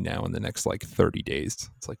between now and the next like 30 days.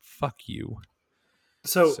 It's like fuck you.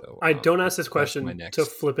 So I don't ask this that's question my next- to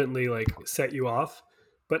flippantly like set you off,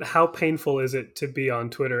 but how painful is it to be on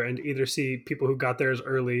Twitter and either see people who got theirs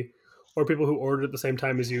early or people who ordered at the same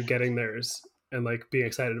time as you getting theirs and like being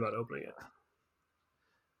excited about opening it?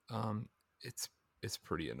 It's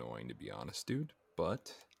pretty annoying to be honest, dude.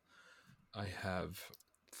 But I have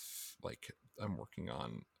I'm working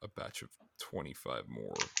on a batch of 25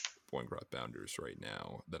 more Boingrot Bounders right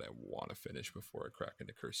now that I want to finish before I crack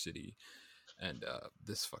into Cursed City. And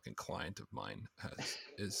this fucking client of mine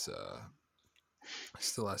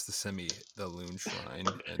still has to send me the Loon Shrine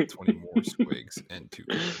and 20 more Squigs and 2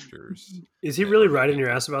 characters. Is he really riding your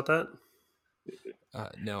ass about that?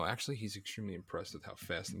 No, actually, he's extremely impressed with how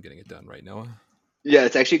fast I'm getting it done right, Noah. Yeah,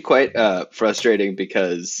 it's actually quite frustrating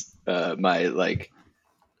because my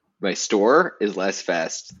store is less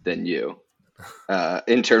fast than you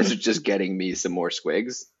in terms of just getting me some more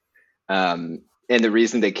Squigs. And the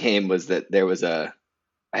reason they came was that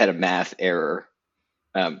I had a math error,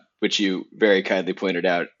 which you very kindly pointed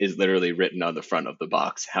out is literally written on the front of the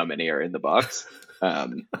box. How many are in the box?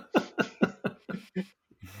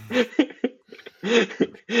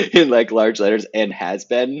 In like large letters, and has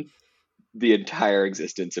been the entire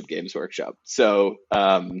existence of Games Workshop. So,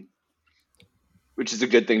 which is a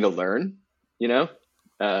good thing to learn,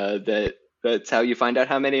 that's how you find out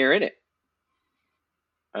how many are in it.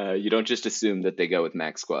 You don't just assume that they go with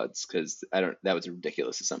max squads, because that was a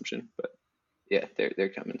ridiculous assumption, but yeah, they're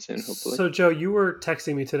coming soon, hopefully. So Joe, you were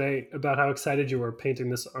texting me today about how excited you were painting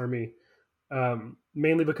this army,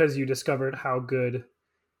 mainly because you discovered how good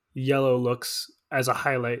yellow looks as a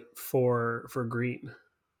highlight for green.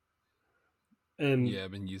 And yeah,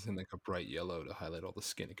 I've been using like a bright yellow to highlight all the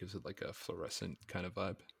skin. It gives it like a fluorescent kind of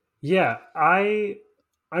vibe. Yeah, I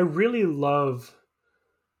really love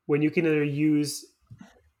when you can either use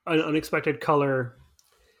an unexpected color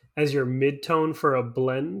as your mid-tone for a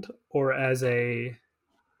blend or as a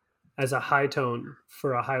high tone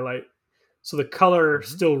for a highlight. So the color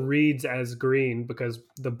still reads as green because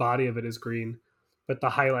the body of it is green, but the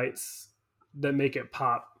highlights that make it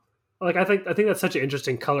pop. Like I think that's such an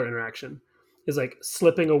interesting color interaction. Is like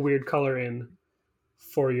slipping a weird color in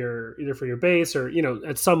for either for your base or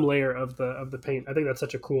at some layer of the paint. I think that's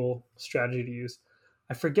such a cool strategy to use.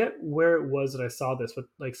 I forget where it was that I saw this, but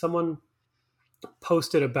like someone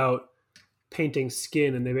posted about painting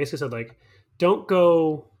skin, and they basically said like, don't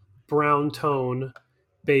go brown tone,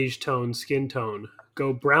 beige tone, skin tone.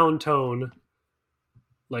 Go brown tone,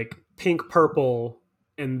 like pink, purple,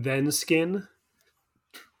 and then skin,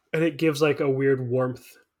 and it gives like a weird warmth.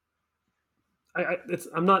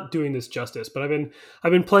 I'm not doing this justice, but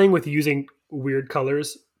I've been playing with using weird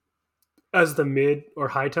colors as the mid or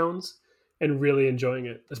high tones and really enjoying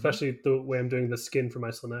it, especially the way I'm doing the skin for my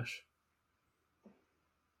Slaanesh.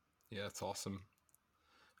 Yeah, it's awesome.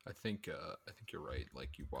 I think you're right.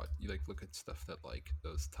 Like you like look at stuff that like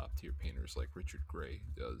those top tier painters like Richard Gray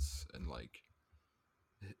does, and like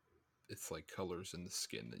it's like colors in the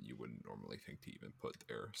skin that you wouldn't normally think to even put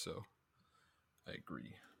there. So I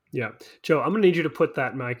agree. Yeah. Joe, I'm going to need you to put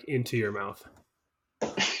that mic into your mouth.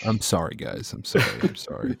 I'm sorry, guys. I'm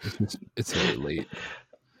sorry. It's very late.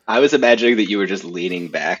 I was imagining that you were just leaning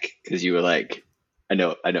back because you were like, I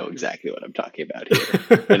know exactly what I'm talking about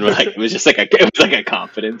here. And like, it was like a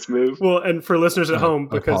confidence move. Well, and for listeners at home,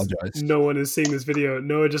 because apologize. No one is seeing this video,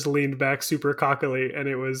 Noah just leaned back super cockily, and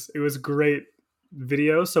it was great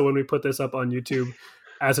video. So when we put this up on YouTube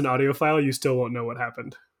as an audio file, you still won't know what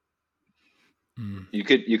happened.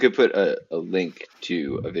 You could put a link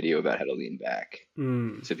to a video about how to lean back,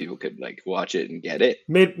 so people could like watch it and get it.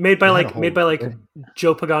 Made by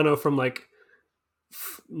Joe Pagano from like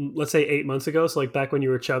let's say 8 months ago. So like back when you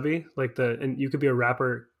were chubby, and you could be a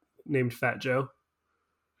rapper named Fat Joe.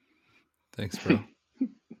 Thanks, bro.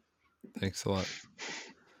 Thanks a lot.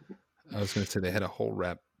 I was going to say they had a whole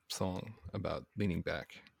rap song about leaning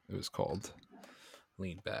back. It was called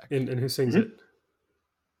Lean Back. And who sings it?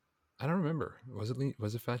 I don't remember. Was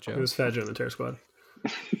it Fat Joe? It was Fat Joe and the Terror Squad.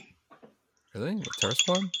 Really? The Terror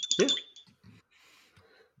Squad? Yeah.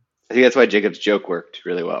 I think that's why Jacob's joke worked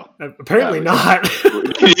really well. Apparently not.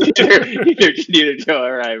 Neither Joe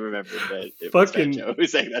or I remember that it was Fat Joe who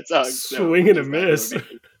sang that song. Swing and a miss.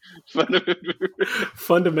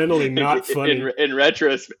 Fundamentally not funny. In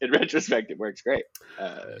retrospect, it works great.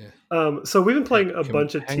 So we've been playing a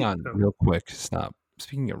bunch of. Hang on, real quick. Stop.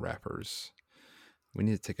 Speaking of rappers, we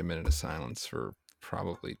need to take a minute of silence for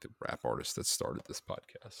probably the rap artist that started this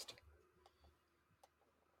podcast.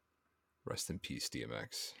 Rest in peace,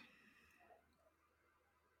 DMX.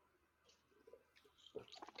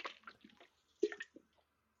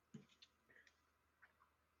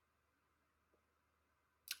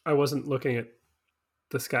 I wasn't looking at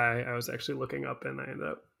the sky. I was actually looking up, and I ended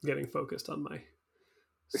up getting focused on my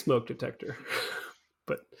smoke detector.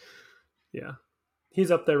 But yeah, he's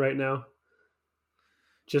up there right now.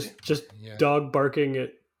 Just dog barking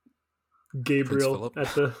at Gabriel at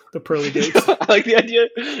the pearly gates. I like the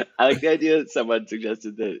idea that someone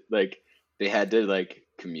suggested that like they had to like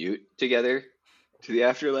commute together to the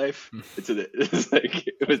afterlife. So that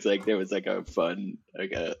it was like there was like a fun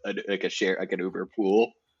like a share like an Uber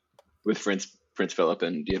pool with Prince Philip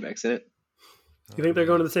and DMX in it. You think they're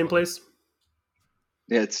going to the same place?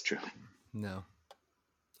 Yeah, it's true. No.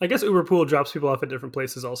 I guess Uber Pool drops people off at different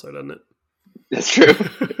places also, doesn't it? That's true.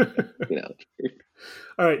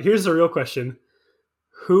 All right, here's the real question.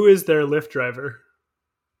 Who is their Lyft driver?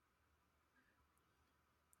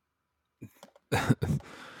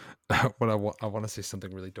 What I want to say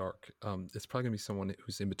something really dark. It's probably gonna be someone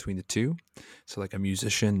who's in between the two. So like a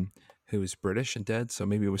musician who is British and dead. So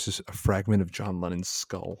maybe it was just a fragment of John Lennon's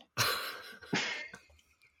skull.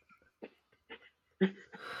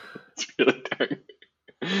 It's really dark.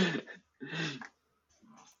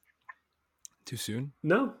 Too soon?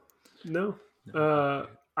 No.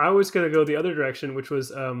 I was gonna go the other direction, which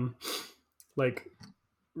was like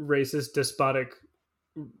racist, despotic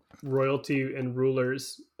royalty and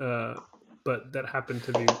rulers, but that happened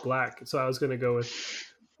to be black. So I was gonna go with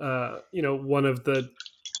one of the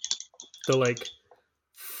like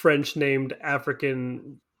French named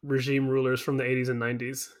African regime rulers from the 80s and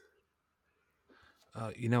 90s.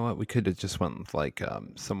 You know what? We could have just went with like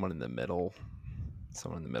someone in the middle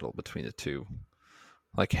between the two,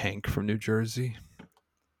 like Hank from New Jersey.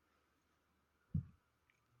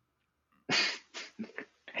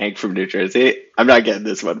 Hank from New Jersey. I'm not getting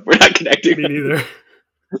this one. We're not connecting. Me neither.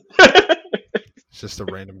 It's just a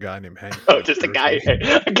random guy named Hank. Oh, just a guy named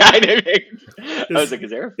Hank. I was like,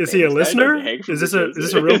 is he a listener? Is this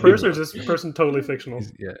a real person, or is this person totally fictional?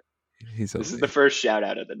 This is the first shout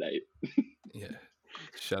out of the night. Yeah.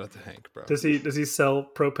 Shout out to Hank, bro. Does he sell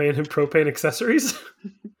propane and propane accessories?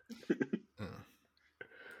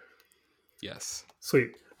 Yes.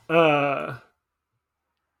 Sweet.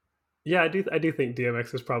 Yeah, I do think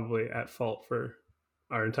DMX is probably at fault for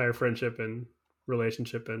our entire friendship and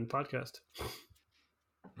relationship and podcast.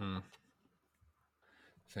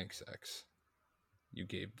 Thanks, X. You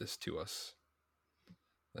gave this to us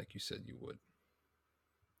like you said you would.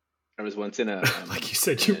 I was once in a like you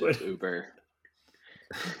said you would Uber.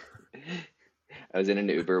 I was in an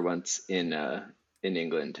Uber once in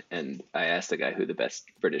England, and I asked the guy who the best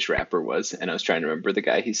British rapper was, and I was trying to remember the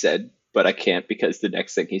guy he said, but I can't because the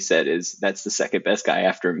next thing he said is, "That's the second best guy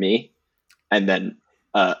after me," and then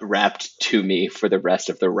rapped to me for the rest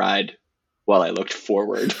of the ride while I looked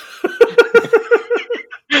forward.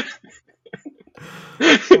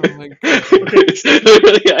 Oh my God.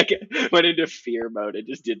 Literally, I went into fear mode and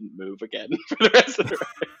just didn't move again for the rest of the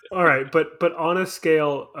ride. All right, but on a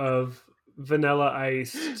scale of Vanilla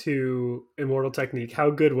Ice to Immortal Technique, how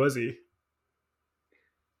good was he?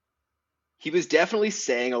 He was definitely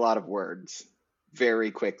saying a lot of words very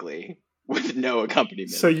quickly with no accompaniment.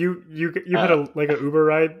 So you had a Uber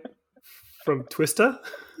ride from Twista?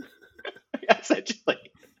 Essentially.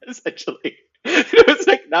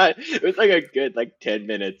 It was like a good 10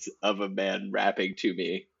 minutes of a man rapping to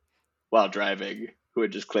me while driving who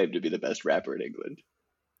had just claimed to be the best rapper in England.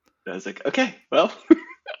 And I was like, okay, well,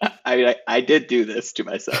 I did do this to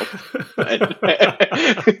myself.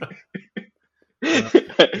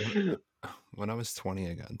 When I was 20,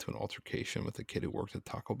 I got into an altercation with a kid who worked at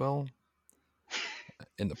Taco Bell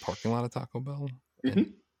in the parking lot of Taco Bell.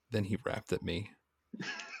 And then he rapped at me.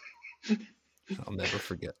 I'll never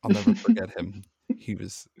forget. I'll never forget him. He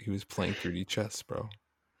was playing 3D chess, bro.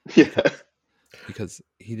 Yeah. Because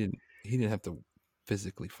he didn't have to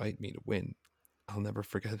physically fight me to win. I'll never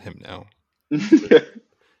forget him now.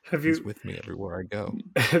 Have He's you with me everywhere I go.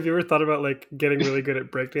 have you ever thought about like getting really good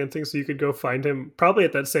at breakdancing so you could go find him probably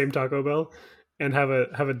at that same Taco Bell and have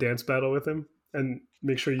a dance battle with him and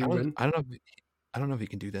make sure you win? I don't know if he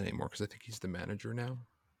can do that anymore because I think he's the manager now.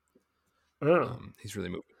 Oh. He's really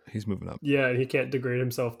moving up. Yeah, and he can't degrade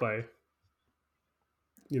himself by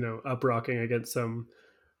up rocking against some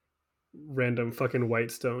random fucking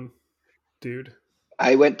Whitestone dude.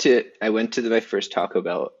 I went to my first Taco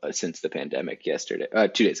Bell since the pandemic yesterday,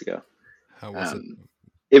 2 days ago. How was it?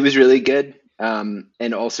 It was really good,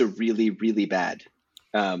 and also really, really bad,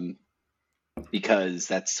 because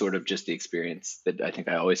that's sort of just the experience that I think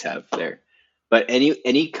I always have there. But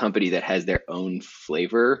any company that has their own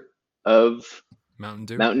flavor of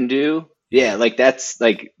Mountain Dew, yeah, like that's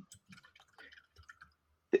like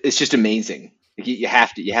it's just amazing. Like, you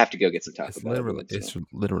have to go get some Taco Bell. It's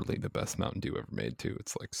literally the best Mountain Dew ever made too.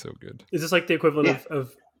 It's like so good. Is this like the equivalent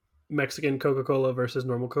of Mexican Coca-Cola versus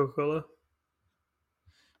normal Coca-Cola?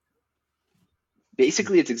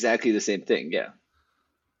 Basically, it's exactly the same thing. Yeah.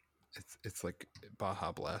 It's like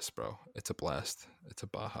Baja Blast, bro. It's a blast. It's a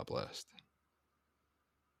Baja Blast.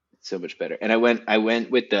 So much better. And I went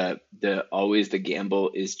with the always the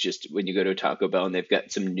gamble is just when you go to a Taco Bell and they've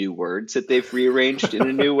got some new words that they've rearranged in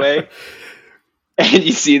a new way. And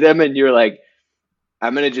you see them and you're like,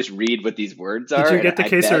 I'm going to just read what these words are. Did you get the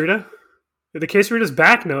quesarita? The quesarita's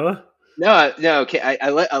back, Noah. No. Okay. I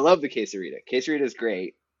love the quesarita. Quesarita is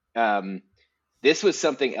great. This was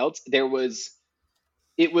something else.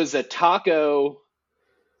 It was a taco,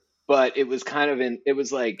 but it was kind of it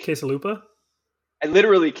was like quesalupa. I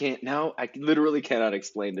literally cannot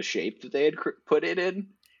explain the shape that they had put it in.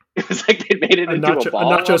 It was like they made it into a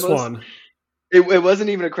ball. Not just one. It wasn't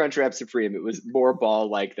even a Crunchwrap Supreme. It was more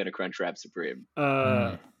ball-like than a Crunchwrap Supreme.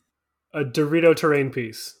 A Dorito terrain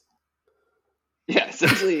piece. Yeah,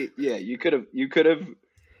 essentially. Yeah, you could have. It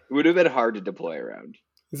would have been hard to deploy around.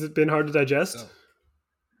 Has it been hard to digest? Oh.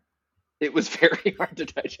 It was very hard to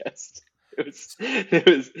digest. It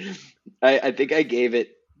was. I think I gave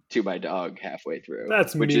it to my dog halfway through.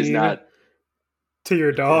 That's which mean is not to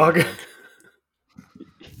your dog.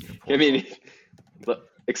 I mean,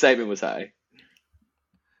 excitement was high.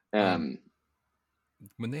 When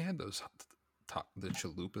they had those the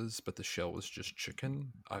chalupas, but the shell was just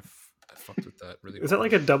chicken, I fucked with that really. Is that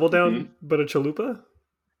like a double down, but a chalupa?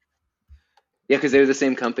 Yeah, because they're the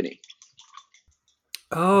same company.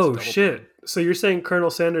 Oh shit! So you're saying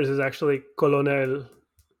Colonel Sanders is actually Colonel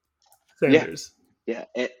Sanders? Yeah,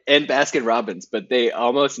 and Baskin Robbins, but they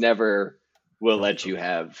almost never will let you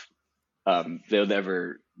have.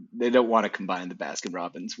 They don't want to combine the Baskin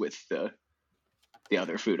Robbins with the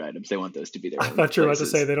other food items. They want those to be their own. I thought you were about to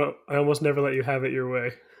say they don't. I almost never let you have it your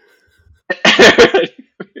way.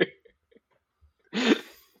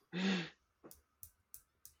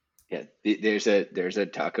 Yeah, there's a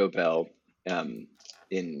Taco Bell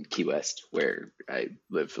in Key West where I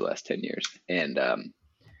lived for the last 10 years, and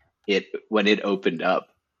when it opened up,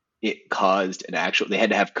 it caused they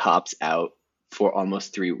had to have cops out for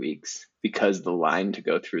almost 3 weeks because the line to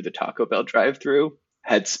go through the Taco Bell drive-through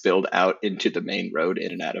had spilled out into the main road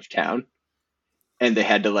in and out of town, and they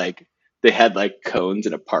had cones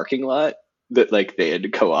in a parking lot that like they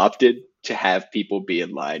had co-opted to have people be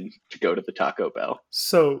in line to go to the Taco Bell.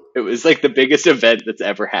 So it was like the biggest event that's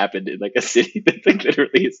ever happened in like a city that's like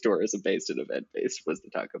literally is tourism based and event based was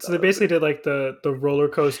the Taco Bell. So they basically did like the roller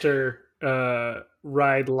coaster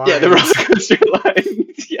ride line. Yeah, the roller coaster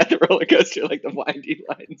lines. Yeah, the roller coaster, like the winding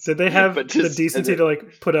lines. Did they have the decency to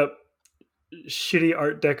like put up shitty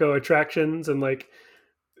Art Deco attractions and like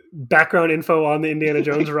background info on the Indiana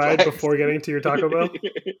Jones ride before getting to your Taco Bell?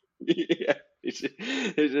 Yeah.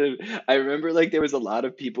 I remember like there was a lot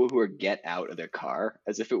of people who would get out of their car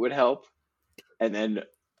as if it would help, and then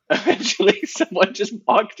eventually someone just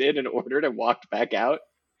walked in and ordered and walked back out,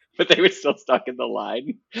 but they were still stuck in the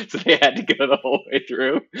line, so they had to go the whole way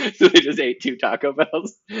through. So they just ate 2 Taco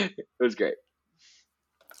Bells. It was great.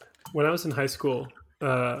 When I was in high school,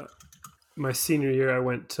 my senior year, I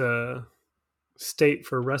went to state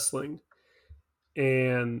for wrestling.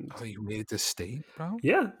 And you made it to state, bro?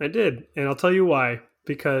 Yeah, I did. And I'll tell you why.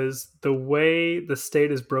 Because the way the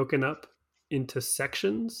state is broken up into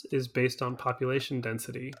sections is based on population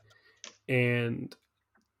density. And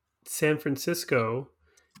San Francisco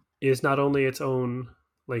is not only its own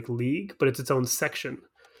like league, but it's its own section.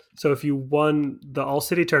 So if you won the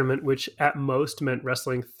all-city tournament, which at most meant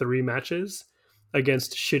wrestling 3 matches,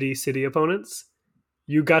 against shitty city opponents,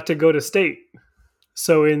 you got to go to state.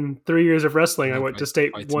 So in 3 years of wrestling, I went to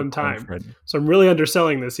state one time. So I'm really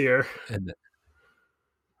underselling this year. And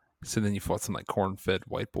so then you fought some like corn-fed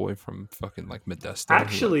white boy from fucking like Modesto.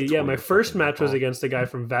 Actually, yeah, my first match was against a guy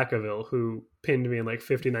from Vacaville who pinned me in like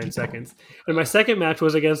 59 seconds. And my second match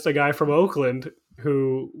was against a guy from Oakland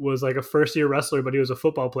who was like a first-year wrestler, but he was a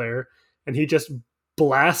football player. And he just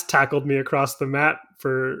blast tackled me across the mat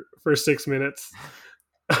for 6 minutes.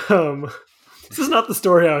 This is not the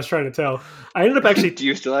story I was trying to tell. I ended up actually... Do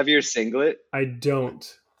you still have your singlet? I don't.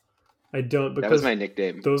 Because that was my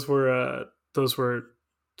nickname. Those were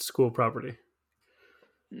school property.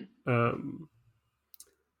 I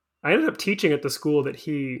ended up teaching at the school that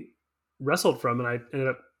he wrestled from, and I ended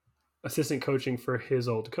up assistant coaching for his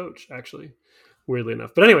old coach, actually, weirdly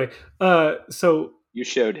enough. But anyway, so you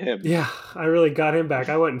showed him. Yeah, I really got him back.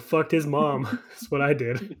 I went and fucked his mom. That's what I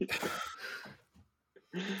did.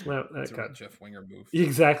 Well, that's a Jeff Winger move.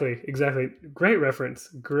 Exactly. Great reference.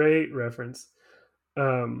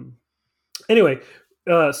 Anyway,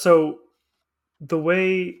 so the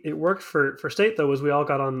way it worked for state though was we all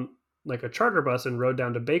got on like a charter bus and rode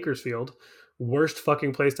down to Bakersfield, worst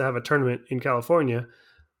fucking place to have a tournament in California.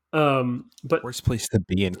 But worst place to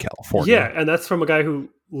be in California. Yeah, and that's from a guy who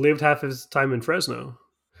lived half his time in Fresno.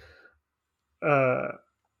 But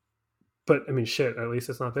I mean, shit. At least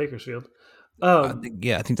it's not Bakersfield. I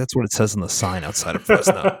think that's what it says on the sign outside of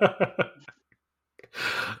Fresno.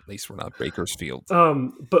 At least we're not Bakersfield.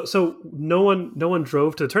 But so no one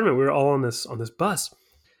drove to the tournament. We were all on this bus,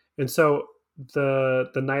 and so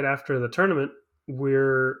the night after the tournament,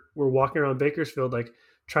 we're walking around Bakersfield like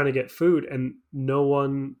trying to get food, and no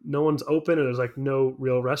one's open, and there's like no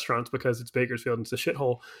real restaurants because it's Bakersfield and it's a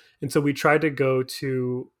shithole. And so we tried to go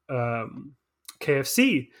to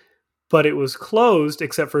KFC. But it was closed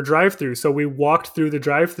except for drive-through. So we walked through the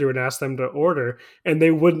drive-through and asked them to order, and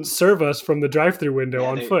they wouldn't serve us from the drive-through window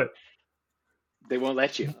on foot. They won't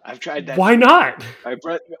let you. I've tried that. Why not? My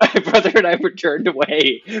brother and I were turned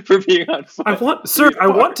away for being on foot. I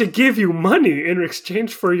want to give you money in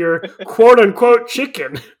exchange for your quote-unquote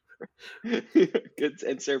chicken. Goods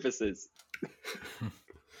and services.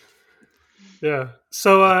 Yeah.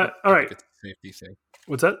 So, all right. It's a safety thing.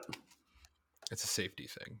 What's that? It's a safety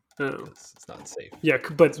thing. Oh. It's not safe. Yeah,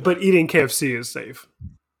 but eating KFC is safe.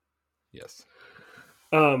 Yes.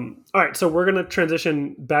 All right, so we're gonna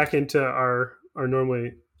transition back into our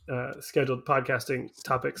normally scheduled podcasting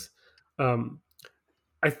topics.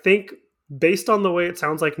 I think based on the way it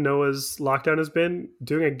sounds like Noah's lockdown has been,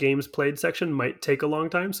 doing a games played section might take a long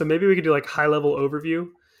time. So maybe we could do like high level overview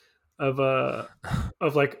of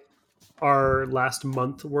like our last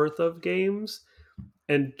month worth of games.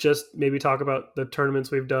 And just maybe talk about the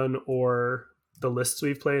tournaments we've done or the lists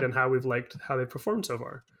we've played and how they've performed so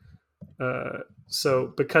far.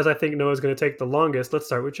 So because I think Noah's going to take the longest, let's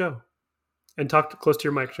start with Joe. And talk close to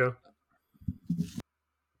your mic, Joe.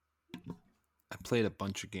 I played a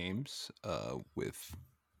bunch of games with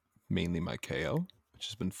mainly my KO, which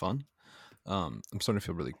has been fun. I'm starting to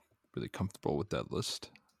feel really, really comfortable with that list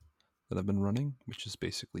that I've been running, which is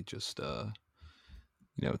basically just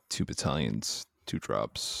 2 battalions, 2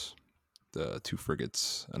 drops, 2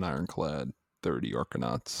 frigates, an ironclad, 30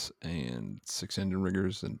 arcanauts, and 6 engine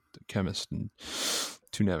riggers, and a chemist, and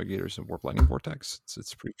 2 navigators, and warp lightning vortex.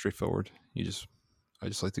 It's pretty straightforward. I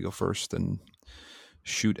just like to go first and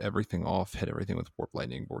shoot everything off, hit everything with warp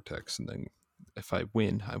lightning vortex, and then if I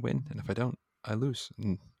win, I win, and if I don't, I lose.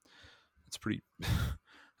 And it's pretty.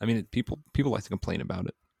 I mean, people like to complain about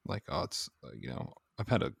it, like, oh, it's I've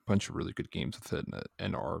had a bunch of really good games with it,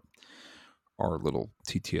 and our little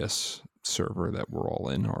TTS server that we're all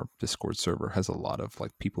in, our Discord server, has a lot of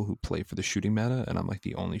like people who play for the shooting meta, and I'm like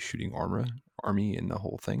the only shooting army in the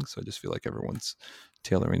whole thing. So I just feel like everyone's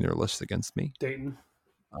tailoring their list against me. Dayton.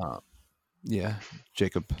 Yeah,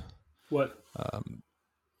 Jacob. What?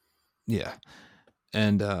 Yeah.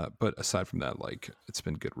 And but aside from that, like, it's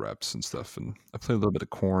been good reps and stuff, and I played a little bit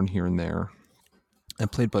of corn here and there. I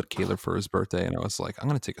played Bud Kaler for his birthday, and I was like, I'm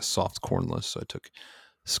gonna take a soft corn list. So I took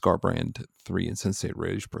Scarbrand, 3 Insensate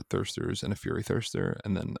Rage per Thirsters, and a Fury Thirster,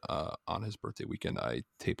 and then on his birthday weekend I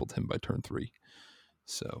tabled him by turn 3.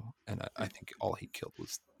 So, and I think all he killed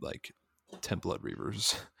was like 10 Blood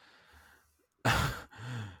Reavers.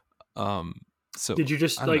 So did you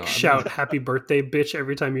just like shout "Happy Birthday, bitch"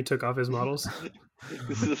 every time you took off his models?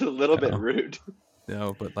 This is a little bit rude.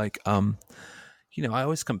 No, but like I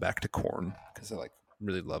always come back to corn because I like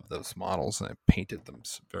really love those models, and I painted them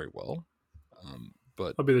very well.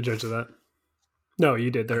 But I'll be the judge of that. No, you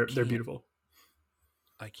did. They're beautiful.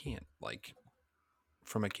 I can't, like,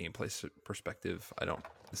 from a gameplay perspective,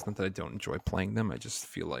 it's not that I don't enjoy playing them. I just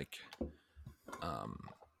feel like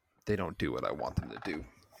they don't do what I want them to do.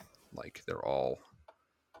 Like, they're all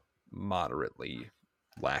moderately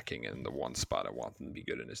lacking in the one spot I want them to be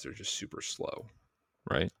good in is they're just super slow,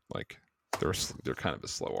 right? Like, they're kind of a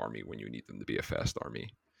slow army when you need them to be a fast army.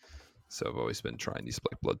 So I've always been trying these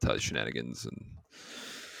like blood tithe shenanigans and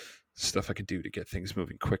stuff I could do to get things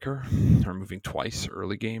moving quicker or moving twice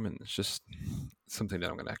early game, and it's just something that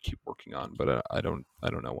I'm gonna keep working on. But I don't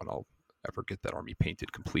know when I'll ever get that army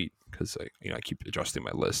painted complete because I keep adjusting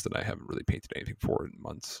my list and I haven't really painted anything for it in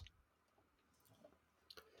months.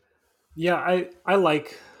 Yeah, I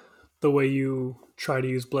like the way you try to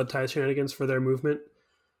use blood tithe shenanigans for their movement,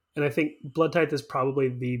 and I think blood tithe is probably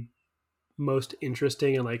the most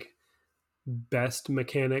interesting and like best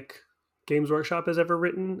mechanic Games Workshop has ever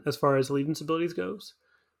written as far as allegiance abilities goes.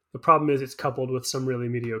 The problem is it's coupled with some really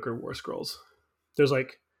mediocre war scrolls. There's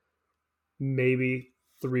like maybe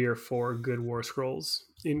 3 or 4 good war scrolls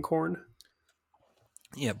in Khorne.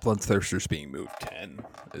 Yeah, Bloodthirsters being moved 10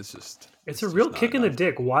 is just... It's a real kick in the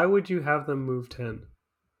dick. Why would you have them move 10?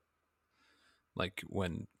 Like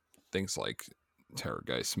when things like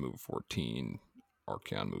Terrorgeist move 14,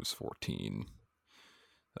 Archaon moves 14,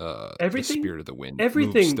 everything, the Spirit of the Wind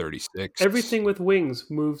everything, moves 36. Everything with wings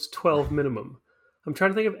moves 12 minimum. I'm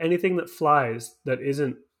trying to think of anything that flies that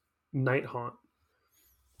isn't Nighthaunt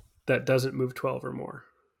that doesn't move 12 or more.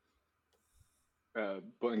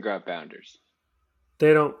 Boingrot Bounders.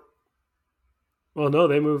 They don't. Well, no,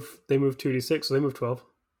 they move 2d6, so they move 12.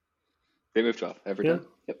 They move 12 every time.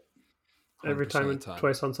 Yep. Every time and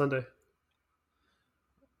twice on Sunday.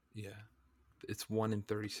 Yeah. It's 1 in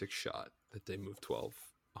 36 shot that they move 12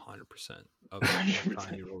 100% of the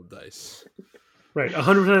time you roll dice. Right.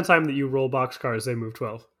 100% of the time that you roll boxcars, they move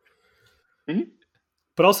 12. Mm-hmm.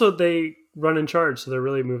 But also they run in charge, so they're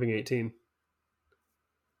really moving 18.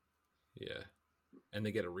 Yeah. And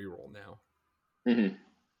they get a reroll now. Mm-hmm.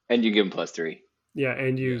 And you give them +3. Yeah,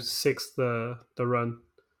 and you 6 the run.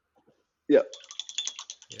 Yep.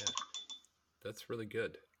 Yeah. That's really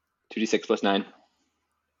good. 2d6 + 9.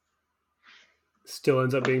 Still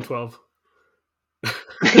ends up being 12.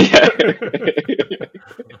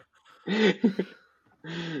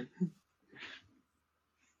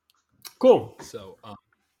 Cool. So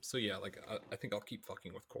yeah, like I think I'll keep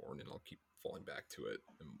fucking with Khorne and I'll keep falling back to it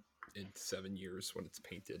in 7 years when it's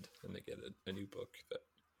painted and they get a new book that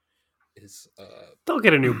is they'll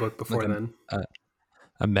get a new book before like then.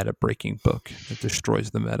 A meta breaking book that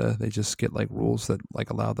destroys the meta. They just get like rules that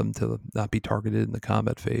like allow them to not be targeted in the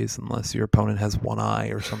combat phase unless your opponent has one eye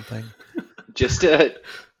or something. Just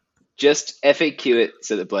FAQ it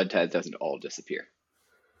so the blood tithe doesn't all disappear.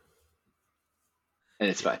 And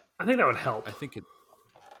it's fine. I think that would help. I think it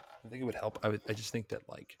would help. I just think that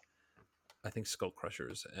like I think Skull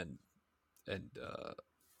Crushers and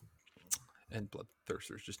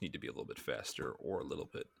Bloodthirsters just need to be a little bit faster or a little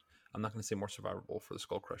bit. I'm not going to say more survivable for the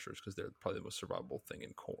Skull Crushers because they're probably the most survivable thing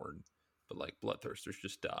in Khorne. But like Bloodthirsters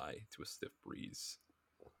just die to a stiff breeze.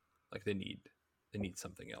 Like they need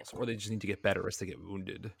something else, or they just need to get better as they get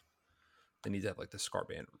wounded. They need to have like the Scar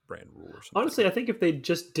brand rule or something. Honestly, I think if they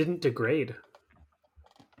just didn't degrade.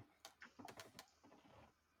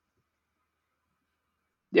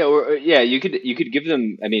 Yeah, you could give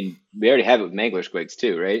them. I mean, we already have it with Mangler Squigs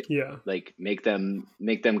too, right? Yeah. Like make them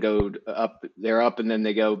go up. They're up, and then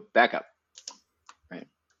they go back up. Right.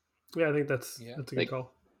 Yeah, I think that's a good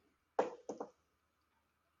call.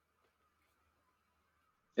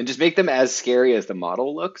 And just make them as scary as the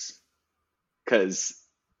model looks, because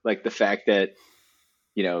like the fact that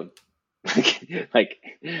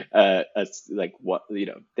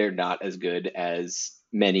they're not as good as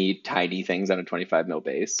many tiny things on a 25 mil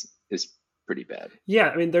base is pretty bad. Yeah,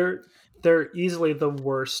 I mean they're easily the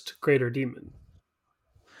worst greater demon.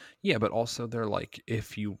 Yeah, but also they're like,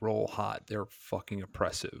 if you roll hot, they're fucking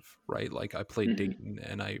oppressive, right? Like I played Dayton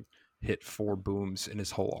and I hit 4 booms in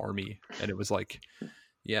his whole army, and it was like,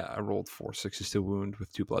 yeah, I rolled 4 6s to wound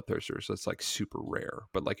with 2 Bloodthirsters. That's like super rare,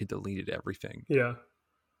 but like it deleted everything. Yeah.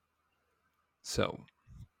 So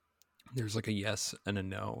there's like a yes and a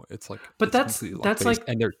no. It's like, but that's like,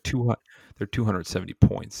 and they're 270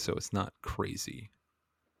 points, so it's not crazy.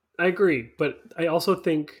 I agree, but I also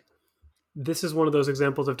think this is one of those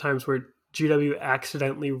examples of times where GW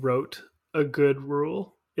accidentally wrote a good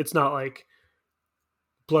rule. It's not like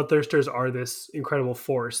Bloodthirsters are this incredible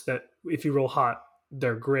force that if you roll hot,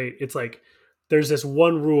 they're great. It's like there's this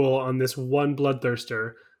one rule on this one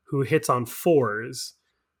Bloodthirster who hits on 4s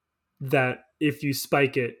that if you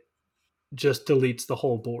spike it, just deletes the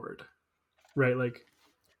whole board, right? Like,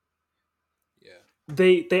 yeah,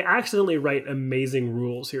 they accidentally write amazing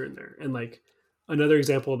rules here and there. And like another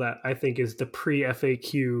example of that I think is the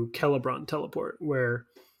pre-FAQ Celebron teleport, where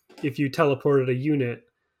if you teleported a unit,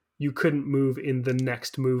 you couldn't move in the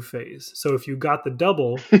next move phase. So if you got the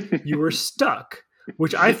double, you were stuck,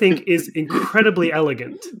 which I think is incredibly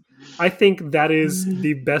elegant. I think that is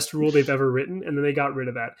the best rule they've ever written, and then they got rid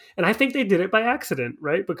of that. And I think they did it by accident,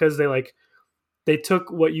 right? Because they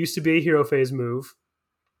took what used to be a hero phase move,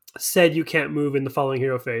 said you can't move in the following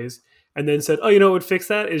hero phase, and then said, oh, you know what would fix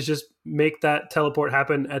that is just make that teleport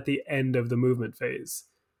happen at the end of the movement phase,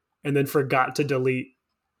 and then forgot to delete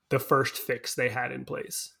the first fix they had in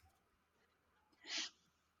place.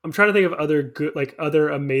 I'm trying to think of other good, like other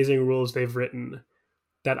amazing rules they've written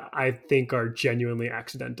that I think are genuinely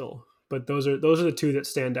accidental, but those are the two that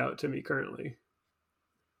stand out to me currently.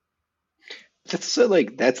 That's so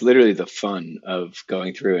like that's literally the fun of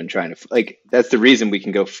going through and trying to like that's the reason we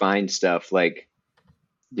can go find stuff like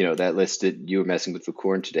that list that you were messing with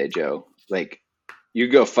corn today, Joe. Like you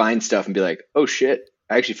go find stuff and be like, oh shit,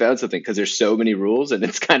 I actually found something, because there's so many rules and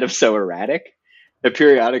it's kind of so erratic that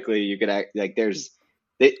periodically you could act like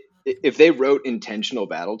if they wrote intentional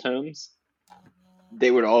battle tomes,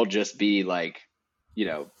 they would all just be like,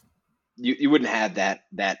 you wouldn't have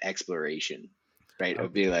that exploration, right? It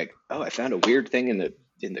would be like, oh, I found a weird thing in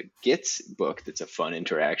the Gits book that's a fun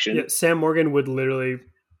interaction. Yeah, Sam Morgan would literally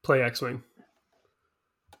play X-Wing.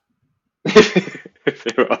 If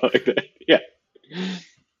they were all like that, yeah.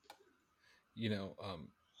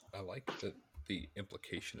 I like that the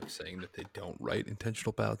implication of saying that they don't write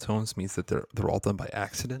intentional battle tones means that they're all done by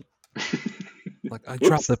accident. Like I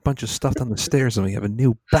dropped a bunch of stuff down the stairs and we have a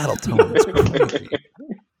new battle tone. It's crazy.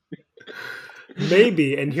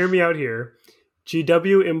 Maybe, and hear me out here,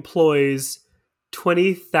 GW employs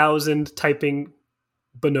 20,000 typing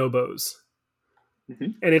bonobos.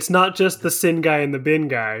 Mm-hmm. And it's not just the sin guy and the bin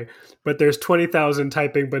guy, but there's 20,000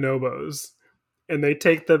 typing bonobos. And they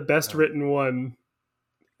take the best written one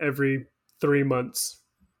every 3 months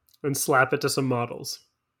and slap it to some models.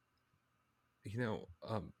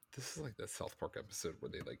 This is like that South Park episode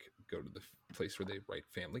where they like go to the place where they write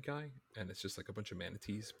Family Guy, and it's just like a bunch of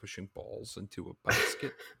manatees pushing balls into a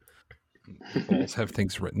basket. The balls have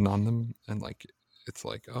things written on them, and like it's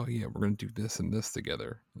like, oh yeah, we're gonna do this and this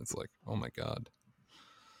together. And it's like, oh my god,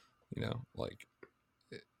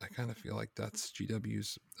 I kind of feel like that's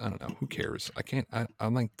GW's. I don't know. Who cares?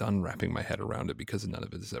 I'm like done wrapping my head around it because none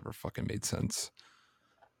of it has ever fucking made sense.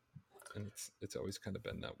 And it's always kind of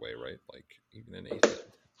been that way, right? Like even in 8th,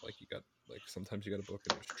 like you got like sometimes you got a book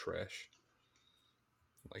and there's trash.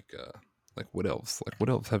 Like Wood Elves. Like Wood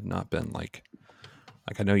Elves have not been like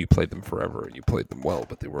I know you played them forever and you played them well,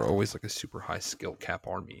 but they were always like a super high skill cap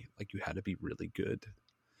army. Like you had to be really good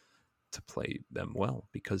to play them well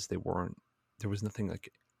because there was nothing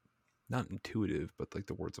like not intuitive, but like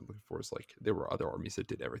the words I'm looking for is like there were other armies that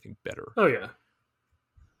did everything better. Oh yeah.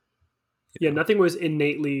 Nothing was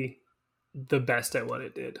innately the best at what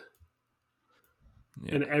it did.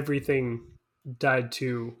 Yeah. And everything died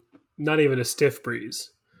to not even a stiff breeze.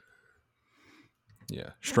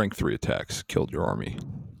 Yeah. Strength 3 attacks killed your army.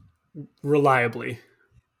 Reliably.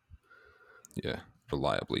 Yeah.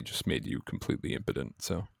 Reliably just made you completely impotent.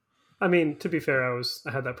 So I mean, to be fair, I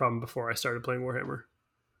had that problem before I started playing Warhammer.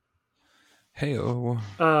 Hey-o.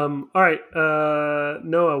 All right.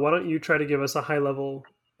 Noah, why don't you try to give us a high level?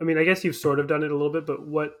 I mean, I guess you've sort of done it a little bit, but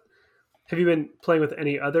what have you been playing with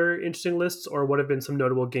any other interesting lists, or what have been some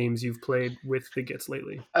notable games you've played with the Gits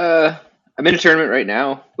lately? I'm in a tournament right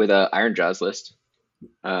now with a Iron Jaws list.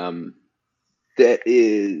 That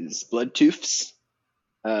is Bloodtooths.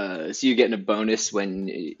 So you're getting a bonus when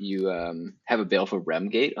you have a Baleful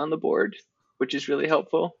Remgate on the board, which is really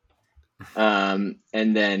helpful. And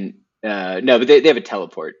then no, but they have a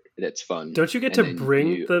teleport that's fun. Don't you get to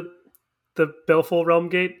bring the Baleful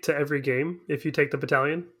Realmgate to every game if you take the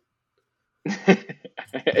battalion?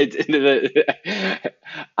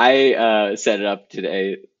 I set it up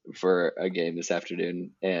today for a game this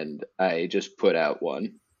afternoon, and I just put out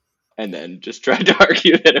one, and then just tried to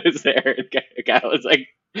argue that it was there. And the guy was like,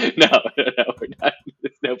 "No, we're not.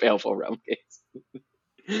 There's no Baleful Realmgates."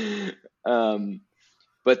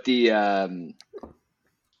 But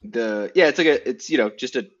it's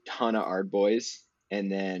just a ton of Ard boys,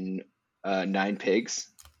 and then 9 pigs.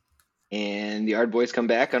 And the Ard boys come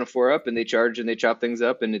back on a 4-up and they charge and they chop things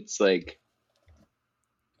up. And it's like,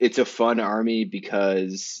 it's a fun army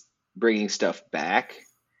because bringing stuff back.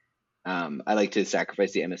 I like to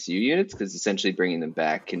sacrifice the MSU units because essentially bringing them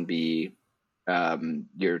back can be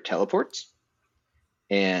your teleports.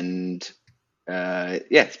 And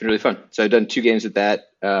it's been really fun. So I've done 2 games with that.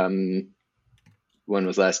 One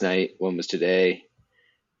was last night. One was today.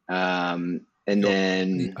 And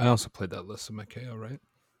then I also played that list of my KO, right?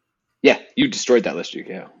 yeah, you destroyed that list of your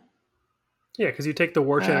KO. Yeah, because you take the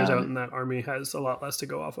war channers out, and that army has a lot less to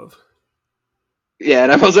go off of. Yeah,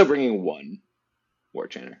 and I'm also bringing one war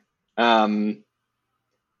channer.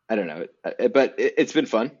 I don't know, but it's been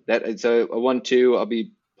fun. So a 1-2. I'll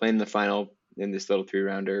be playing the final in this little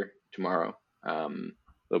 3-rounder tomorrow.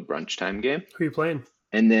 Little brunch time game. Who are you playing?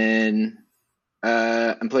 And then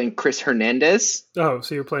I'm playing Chris Hernandez. Oh,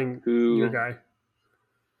 so you're playing your guy.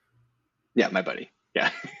 Yeah, my buddy. Yeah.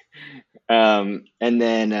 And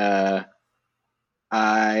then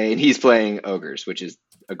he's playing Ogres, which is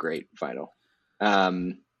a great final.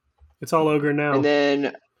 It's all Ogre now. And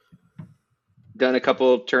then done a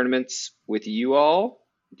couple tournaments with you all.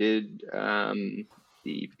 Did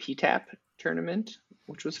the PTAP tournament,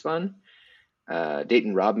 which was fun.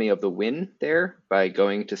 Dayton robbed me of the win there by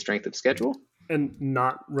going to strength of schedule. And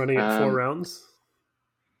not running it 4 rounds?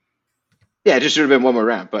 Yeah, it just should have been one more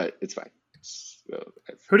round, but it's fine. So,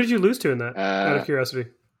 who did you lose to in that, out of curiosity?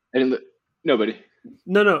 Nobody.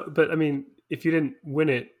 No, but I mean, if you didn't win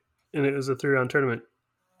it and it was a 3-round tournament,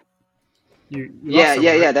 you lost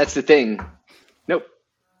someone, right? that's the thing. Nope.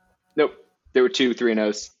 There were 2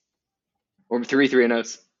 3-0s. Or 3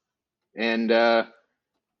 3-0s. And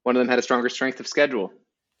one of them had a stronger strength of schedule.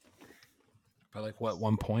 By like what,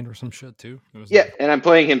 1 point or some shit too? Yeah, and I'm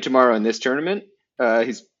playing him tomorrow in this tournament.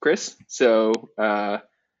 He's Chris, so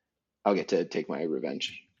I'll get to take my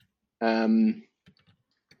revenge.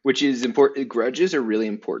 Which is important. Grudges are really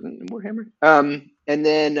important in Warhammer. And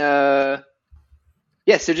then but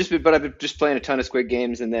I've been just playing a ton of Squid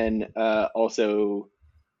games, and then also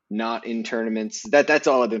not in tournaments. That's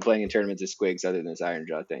all I've been playing in tournaments is Squigs, other than this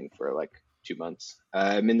Ironjaw thing for like 2 months.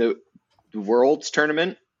 I'm in the Worlds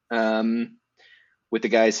tournament with the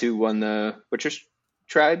guys who won the Butcher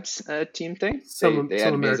Tribes team thing. They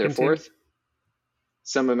added me as their 4th.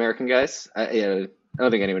 Some American guys. I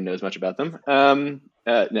don't think anyone knows much about them.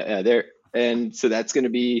 And so that's going to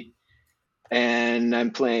be, and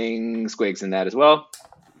I'm playing Squigs in that as well,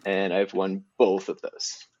 and I've won both of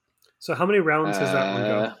those. So how many rounds has that one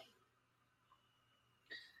go?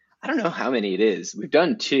 I don't know how many it is. We've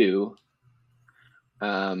done 2.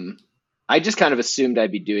 I just kind of assumed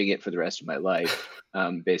I'd be doing it for the rest of my life,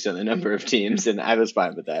 based on the number of teams, and I was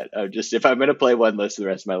fine with that. If I'm going to play one list for the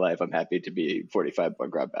rest of my life, I'm happy to be 45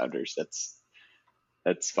 point ground bounders.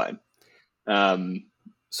 That's fine.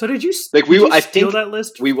 So did you I steal think that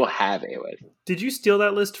list? We will have AOS. Did you steal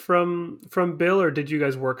that list from Bill, or did you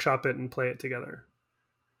guys workshop it and play it together?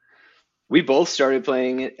 We both started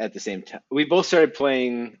playing it at the same time. We both started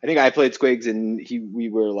playing. I think I played Squigs, and we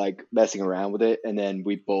were like messing around with it, and then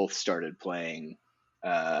we both started playing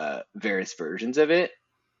various versions of it.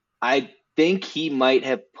 I think he might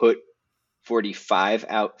have put 45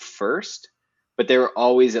 out first, but there were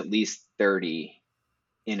always at least 30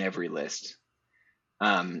 in every list.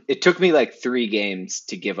 It took me like 3 games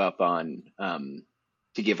to give up on the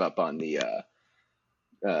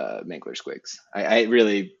Mangler Squigs. I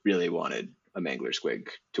really, really wanted a Mangler Squig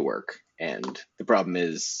to work, and the problem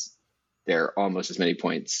is they're almost as many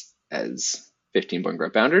points as 15 point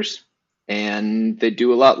ground pounders, and they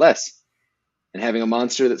do a lot less. And having a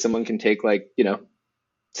monster that someone can take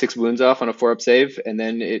 6 wounds off on a 4-up save, and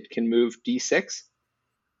then it can move D6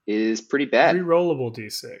 is pretty bad. Rerollable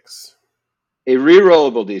D6. A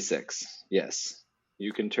rerollable D6. Yes,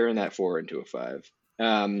 you can turn that 4 into a 5.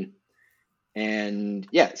 And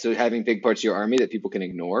yeah, so having big parts of your army that people can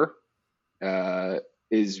ignore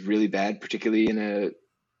is really bad, particularly in a,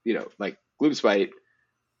 like Gloomspite.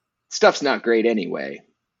 Stuff's not great anyway.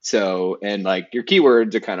 So, and like your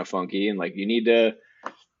keywords are kind of funky, and like you need to,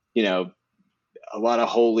 a lot of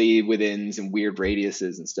holy withins and weird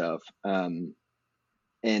radiuses and stuff.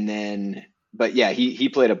 But yeah, he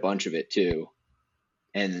played a bunch of it too.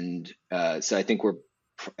 And so I think we're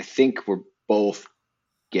both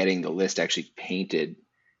getting the list actually painted.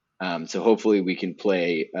 So hopefully we can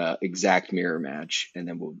play exact mirror match, and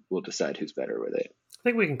then we'll decide who's better with it. I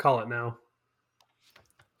think we can call it now.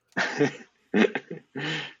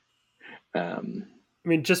 I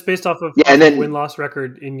mean, just based off of win-loss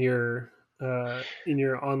record in your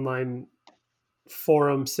online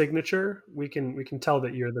forum signature, we can tell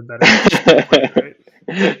that you're the better player, right?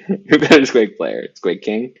 You're better Squig player, Squig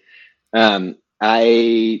King.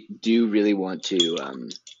 I do really want to.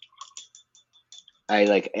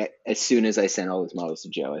 As soon as I sent all those models to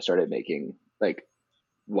Joe, I started making like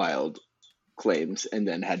wild claims, and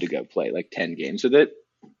then had to go play like 10 games with it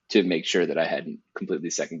to make sure that I hadn't completely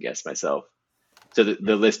second guessed myself. So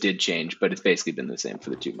the list did change, but it's basically been the same for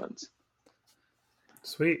the 2 months.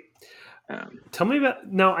 Sweet. Um, Tell me about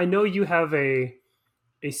now. I know you have a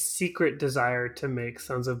secret desire to make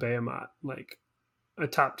Sons of Behemoth like a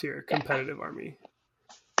top tier competitive army.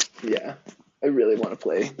 yeah, I really want to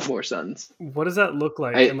play more Suns. What does that look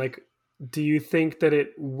like? I- And like, do you think that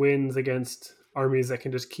it wins against armies that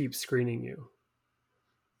can just keep screening you?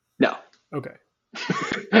 No, Okay.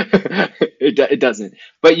 it doesn't.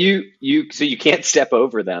 But you can't step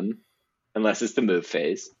over them unless it's the move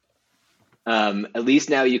phase. At least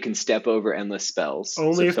now you can step over endless spells.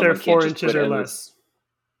 Only if they're someone can't 4 just inches put or endless-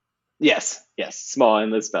 less. Yes, small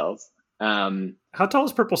endless spells. How tall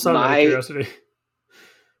is Purple Sun? Out of My- curiosity.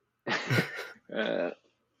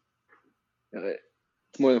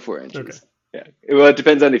 It's more than 4 inches. Okay. Yeah. Well, it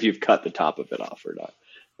depends on if you've cut the top of it off or not.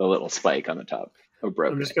 The little spike on the top. Or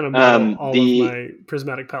broken. I'm just going to model all of my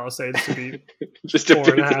prismatic palisades to be just a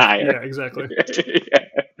 4.5. bit higher. Yeah, exactly.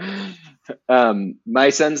 Yeah. My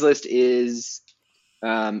son's list is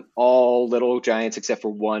all little giants except for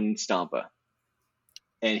one Stompa.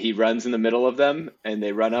 And he runs in the middle of them, and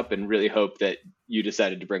they run up and really hope that you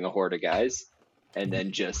decided to bring a horde of guys. And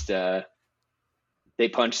then just they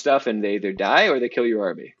punch stuff, and they either die or they kill your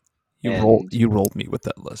army. You And- rolled me with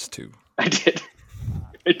that list too. I did.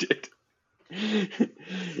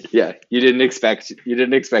 Yeah, you didn't expect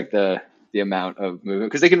the amount of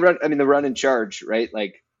movement because they can run. I mean, the run and charge, right?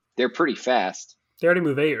 Like they're pretty fast. They already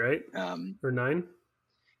move 8, right? Or 9?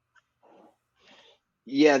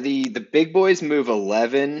 Yeah, the big boys move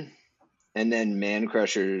 11, and then man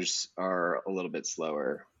crushers are a little bit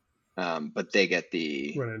slower, but they get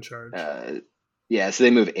the Run and charge. so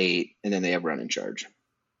they move 8, and then they have run and charge.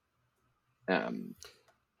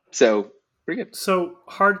 So pretty good. So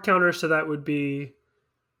hard counters to that would be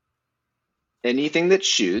Anything that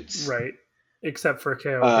shoots, right, except for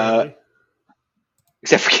KO. apparently.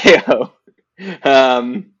 except for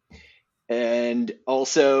KO. And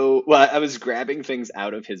also, well, I was grabbing things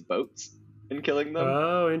out of his boats and killing them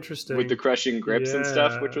Oh, interesting. with the crushing grips and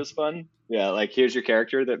stuff, which Yeah. was fun. Yeah, like here's your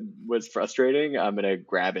character that was frustrating. I'm gonna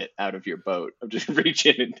grab it out of your boat. I'm just reach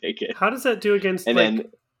in and take it. How does that do against And like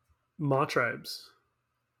then Maw tribes?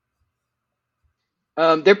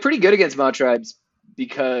 they're pretty good against Maw tribes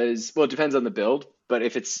because, well, it depends on the build. But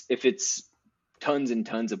if it's tons and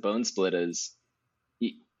tons of bone splitters,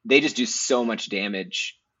 they just do so much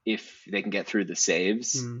damage if they can get through the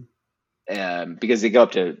saves. Because they go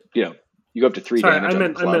up to you go up to 3 Sorry, damage. I on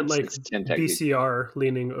meant the clubs. like It's 10 technique. BCR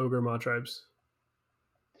leaning ogre Maw tribes.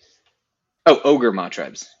 Oh, ogre Maw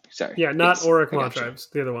tribes. Sorry. Yeah, not Yes, Auric I Maw gotcha. tribes.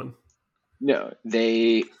 The other one. No,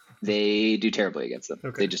 they do terribly against them.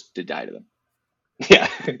 Okay. They just die to them. Yeah,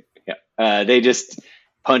 yeah. They just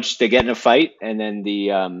punch. They get in a fight, and then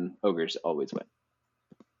the ogres always win.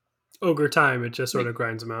 Ogre time. It just sort of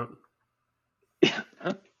grinds them out. Yeah,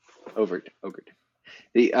 ogre.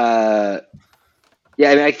 The yeah.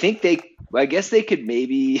 I mean, I guess they could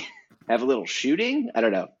maybe have a little shooting. I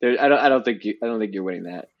don't know. I don't think you're winning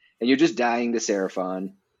that, and you're just dying to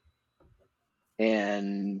Seraphon.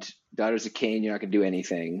 And Daughters of Cain, you're not gonna do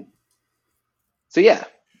anything. So yeah,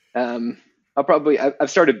 I've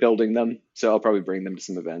started building them, so I'll probably bring them to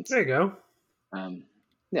some events. There you go.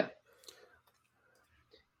 Yeah.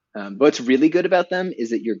 But what's really good about them is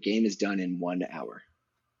that your game is done in 1 hour.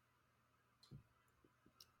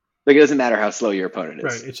 Like it doesn't matter how slow your opponent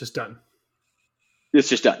is. Right, it's just done. It's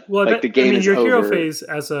just done. Well, like the game is your over. hero phase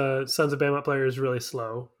as a Sons of Behemoth player is really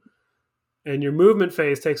slow, and your movement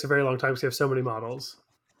phase takes a very long time because you have so many models.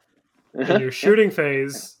 And your shooting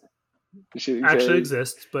phase Shooting actually phase.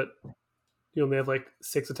 exists, but you only have like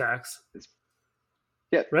 6 attacks.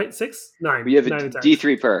 Yeah. Right? 6? 9. We have 9 a attacks.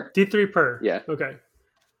 D3 per. D3 per. Yeah. Okay.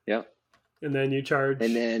 Yeah. And then you charge.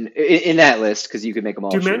 And then in that list, because you can make them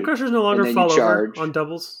all. Do man shoot. crushers no longer then you fall over charge. on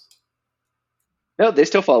doubles? No, they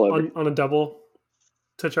still fall over. On a double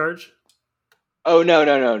to charge? Oh no,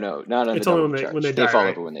 not on It's the only double when they charge. die, fall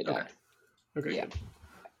right? over when they die. Okay. Yeah. Good.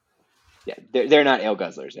 Yeah, they're not ale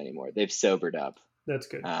guzzlers anymore. They've sobered up. That's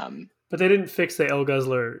good. Um, But they didn't fix the El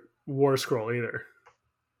Guzzler war scroll either.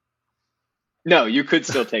 no, you could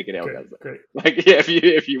still take an ale Great, guzzler, great. like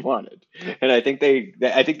if you wanted. And I think they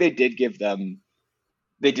did give them.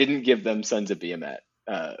 They didn't give them Sons of Behemoth.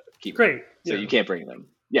 Keep. Great. So Yeah. you can't bring them.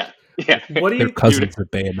 Yeah. Yeah. What do They're you cousins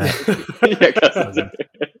of Behemoth. Yeah, cousins.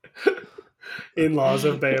 in-laws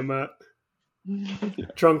of Behemoth?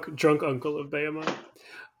 Drunk uncle of Behemoth.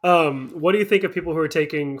 What do you think of people who are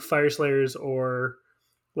taking Fire Slayers or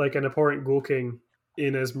like an abhorrent Ghoul King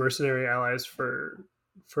in as mercenary allies for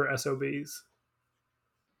SOBs?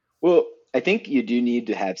 Well, I think you do need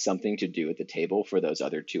to have something to do at the table for those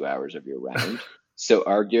other 2 hours of your round. So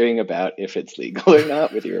arguing about if it's legal or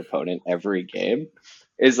not with your opponent every game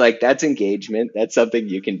is like, that's engagement. That's something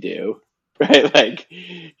you can do, right? Like,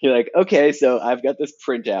 you're like, okay, so I've got this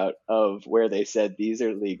printout of where they said these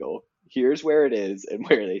are legal. Here's where it is and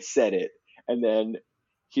where they said it. And then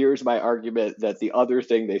here's my argument that the other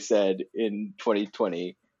thing they said in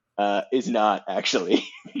 2020 is not actually,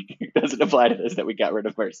 doesn't apply to this, that we got rid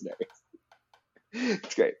of mercenaries.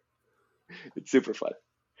 It's great. It's super fun.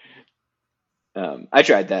 I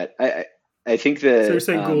tried that. I think that. So you're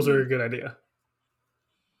saying ghouls are a good idea?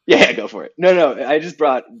 Yeah, go for it. No. I just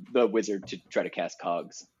brought the wizard to try to cast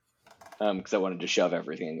cogs because I wanted to shove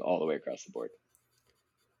everything all the way across the board.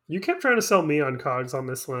 You kept trying to sell me on cogs on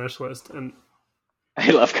this Slaanesh list, and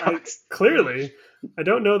I love cogs. Clearly, I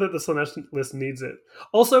don't know that the Slaanesh list needs it.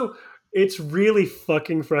 Also, it's really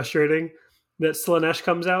fucking frustrating that Slaanesh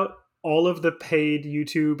comes out. All of the paid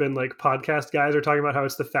YouTube and like podcast guys are talking about how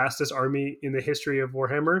it's the fastest army in the history of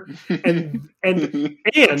Warhammer, and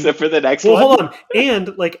except for the next one. Well, hold on,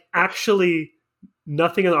 and like actually,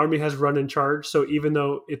 nothing in the army has run in charge. So even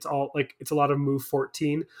though it's all like it's a lot of move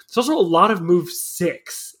 14, it's also a lot of move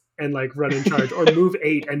 6 and like run in charge, or move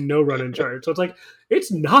 8 and no run in charge. So it's like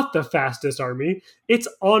it's not the fastest army. It's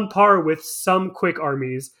on par with some quick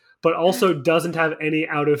armies, but also doesn't have any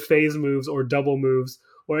out of phase moves or double moves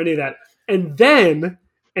or any of that. And then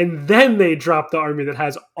they drop the army that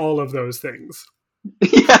has all of those things.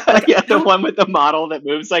 Yeah, the one with the model that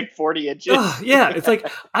moves like 40 inches. Yeah, it's like,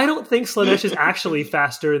 I don't think Slaanesh is actually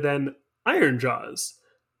faster than Ironjawz.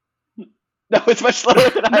 No, it's much slower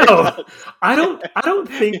than Ironjawz. I don't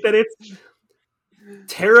think that it's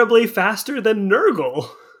terribly faster than Nurgle.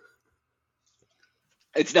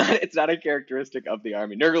 It's not a characteristic of the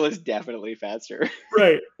army. Nurgle is definitely faster.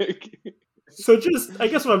 Right. So I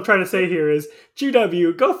guess what I'm trying to say here is,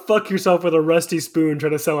 GW, go fuck yourself with a rusty spoon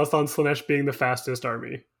trying to sell us on Slaanesh being the fastest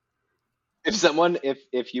army.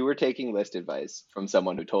 If you were taking list advice from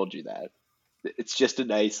someone who told you that, it's just a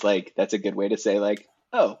nice, like, that's a good way to say, like,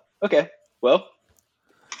 oh, okay, well,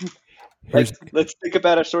 let's think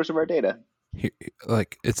about a source of our data.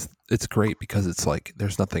 Like, it's great because it's like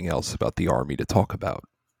there's nothing else about the army to talk about.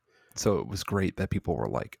 So it was great that people were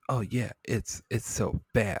like, oh yeah, it's so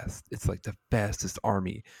fast. It's like the fastest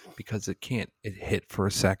army because it hit for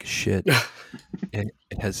a sack of shit. And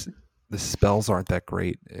it has, the spells aren't that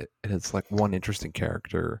great. It's like one interesting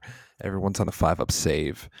character. Everyone's on a 5-up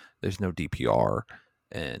save. There's no DPR.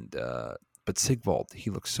 And, but Sigvald, he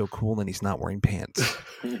looks so cool and he's not wearing pants.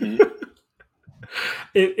 Mm-hmm.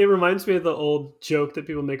 It reminds me of the old joke that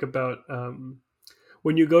people make about,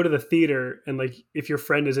 when you go to the theater and like if your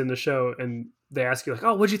friend is in the show and they ask you like,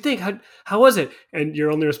 oh, what'd you think? How was it? And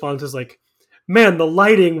your only response is like, man, the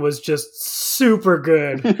lighting was just super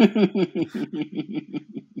good.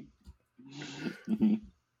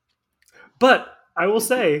 But I will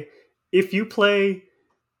say, if you play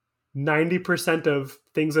 90% of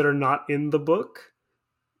things that are not in the book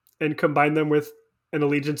and combine them with an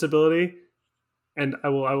allegiance ability, and I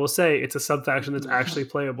will say it's a sub-faction that's actually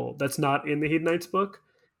playable. That's not in the Hedonites book.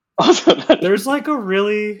 There's like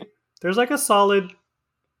a solid,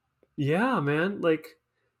 yeah, man. Like,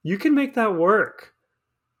 you can make that work.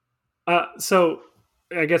 So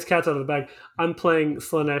I guess cat's out of the bag. I'm playing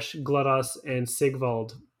Slaanesh, GLaDOS, and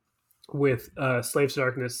Sigvald with Slaves to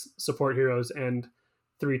Darkness support heroes and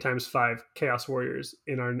 3x5 Chaos Warriors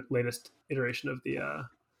in our latest iteration of the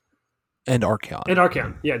and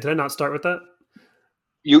Archaon. Yeah, did I not start with that?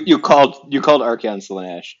 You called Archaon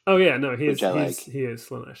Slaanesh. Oh yeah, no, he is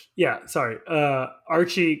Slaanesh. Yeah, sorry.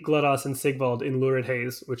 Archie, GLaDOS, and Sigvald in Lurid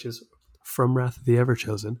Haze, which is from Wrath of the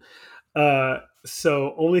Everchosen.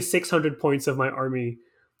 So only 600 points of my army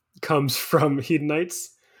comes from Hedonites,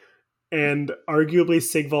 and arguably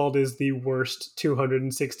Sigvald is the worst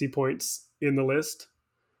 260 points in the list.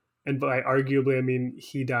 And by arguably, I mean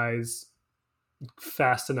he dies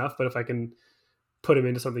fast enough, but if I can put him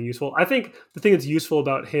into something useful. I think the thing that's useful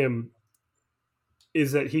about him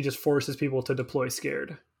is that he just forces people to deploy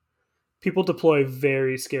scared. People deploy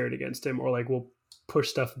very scared against him, or like will push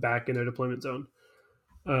stuff back in their deployment zone.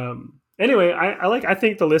 Anyway, I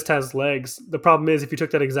think the list has legs. The problem is if you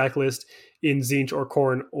took that exact list in Tzeentch or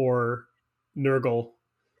Khorne or Nurgle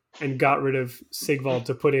and got rid of Sigvald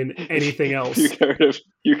to put in anything else.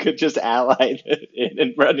 You could just ally in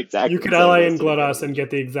and run exactly. You could ally in GLaDOS and get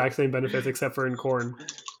the exact same benefits except for in Khorne.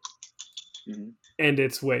 Mm-hmm. And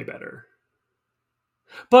it's way better.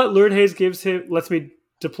 But Lurid Haze lets me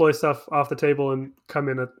deploy stuff off the table and come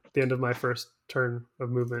in at the end of my first turn of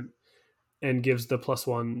movement and gives the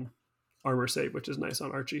 +1 armor save, which is nice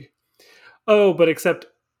on Archie. Oh, but except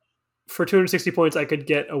for 260 points, I could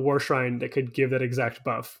get a War Shrine that could give that exact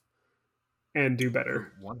buff and do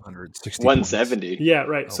better. 160 170. Yeah,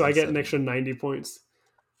 right. Oh, So I get an 170. extra 90 points.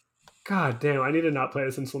 God damn, I need to not play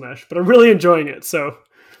this in Slaanesh, but I'm really enjoying it. So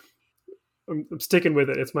I'm sticking with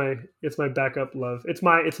it. It's my backup love. It's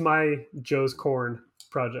my Joe's Corn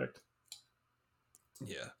project.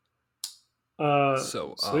 Yeah. So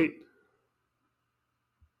So, sweet.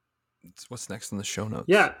 What's next in the show notes?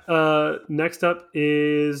 Yeah. Next up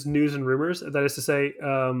is news and rumors. That is to say,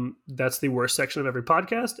 that's the worst section of every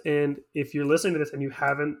podcast. And if you're listening to this and you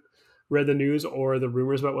haven't read the news or the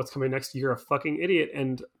rumors about what's coming next, you're a fucking idiot.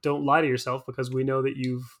 And don't lie to yourself, because we know that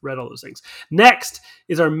you've read all those things. Next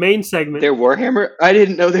is our main segment. They're Warhammer. I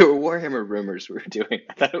didn't know they were Warhammer rumors we were doing.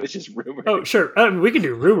 I thought it was just rumors. Oh, sure. We can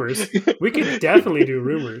do rumors. We could definitely do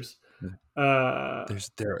rumors.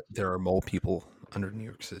 There are mole people under New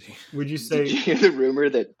York City. Would you Did say you hear the rumor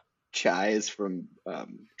that Chai is from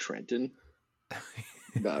Trenton?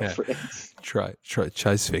 Yeah. France.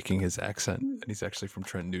 Chai's faking his accent, and he's actually from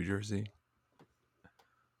Trenton, New Jersey.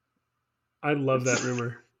 I love that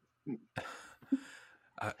rumor?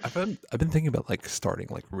 I've been thinking about like starting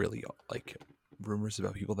like really like rumors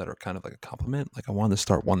about people that are kind of like a compliment. Like I wanted to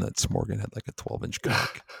start one that's Morgan had like a 12-inch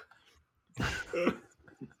cock.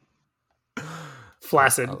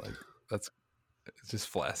 Flaccid. It's just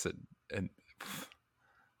flaccid, and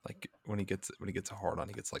like when he gets a hard on,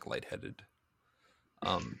 he gets like lightheaded.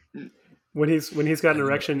 When he's got an I-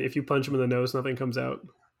 erection, if you punch him in the nose, nothing comes out.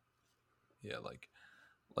 Yeah,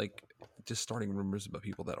 like just starting rumors about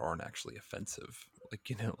people that aren't actually offensive. Like,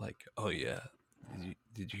 you know, like, oh yeah,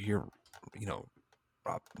 did you hear, you know,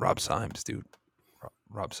 Rob Symes, dude.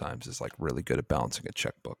 Rob Symes is like really good at balancing a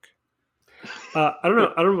checkbook. I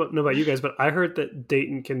don't know about you guys, but I heard that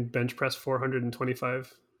Dayton can bench press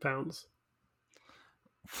 425 pounds.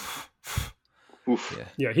 Oof. Yeah.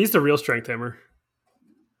 Yeah, he's the real strength hammer.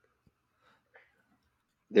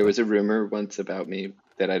 There was a rumor once about me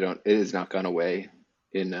that it has not gone away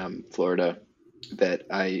in Florida, that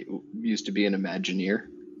I used to be an Imagineer,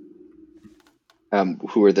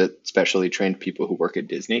 who are the specially trained people who work at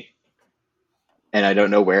Disney. And I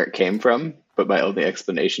don't know where it came from, but my only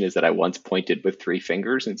explanation is that I once pointed with 3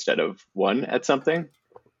 fingers instead of 1 at something.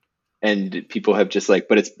 And people have just like,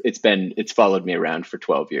 but it's followed me around for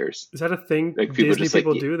 12 years. Is that a thing Like, people Disney just, like,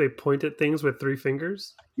 people do? They point at things with 3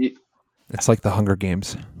 fingers? It's like the Hunger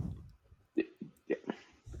Games.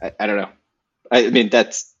 I don't know. I mean,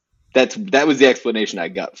 that was the explanation I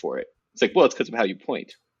got for it. It's like, well, it's because of how you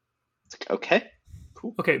point. It's like, okay,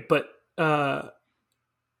 cool. Okay, but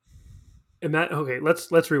okay,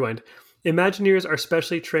 let's rewind. Imagineers are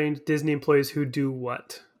specially trained Disney employees who do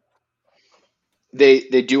what? They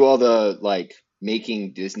do all the like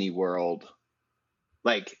making Disney World,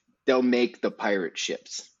 like they'll make the pirate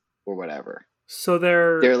ships or whatever. So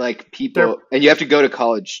they're like people, and you have to go to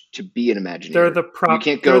college to be an Imagineer. They're the prop. You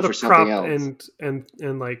can't go they're for the something prop else.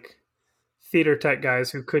 and like theater tech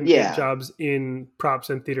guys who couldn't Yeah. get jobs in props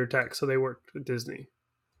and theater tech, so they worked with Disney.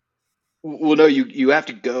 Well, no, you have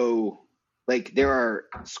to go. Like there are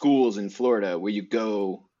schools in Florida where you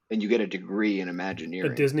go and you get a degree in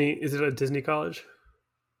Imagineering. Is it a Disney college?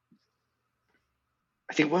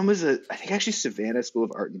 I think one was actually Savannah School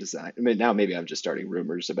of Art and Design. I mean, now maybe I'm just starting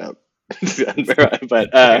rumors about, but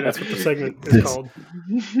Okay, that's what the segment is Yes. called.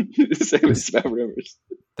 it's about rumors.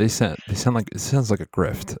 It sounds like a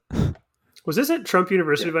grift. Was this at Trump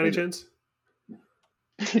University Yeah, by any maybe. chance?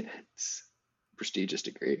 It's a prestigious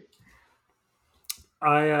degree.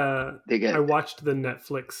 They get I watched the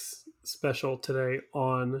Netflix special today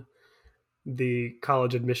on the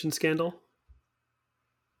college admission scandal.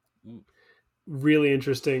 Really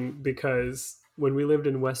interesting, because when we lived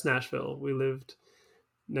in West Nashville, we lived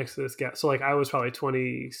next to this guy. So like I was probably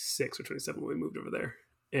 26 or 27 when we moved over there.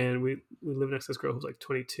 And we lived next to this girl who was like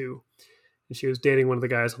 22. And she was dating one of the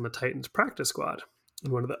guys on the Titans practice squad.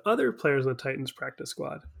 And one of the other players on the Titans practice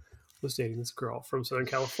squad was dating this girl from Southern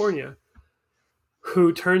California,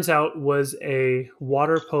 who turns out was a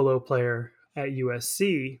water polo player at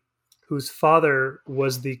USC, whose father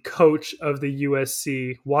was the coach of the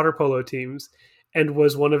USC water polo teams and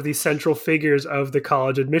was one of the central figures of the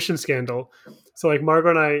college admission scandal. So like Margot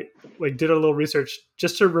and I like did a little research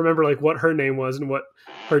just to remember like what her name was and what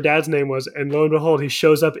her dad's name was. And lo and behold, he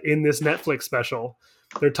shows up in this Netflix special.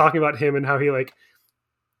 They're talking about him and how he like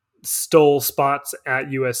stole spots at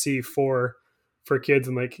USC for kids,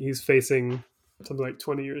 and like he's facing something like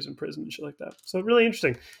 20 years in prison and shit like that. So really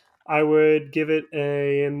interesting. I would give it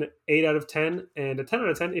an 8 out of 10 and a 10 out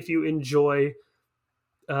of 10 if you enjoy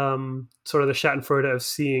sort of the Schadenfreude of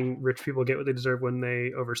seeing rich people get what they deserve when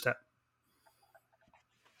they overstep.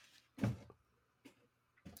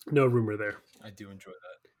 No rumor there. I do enjoy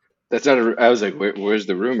that. That's not a. I was like, where's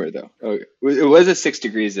the rumor though? Oh, it was a 6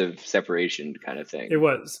 degrees of separation kind of thing. It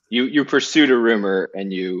was. You pursued a rumor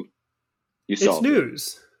and you It's solved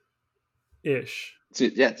news ish.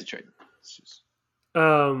 it. Yeah, that's right. It's just-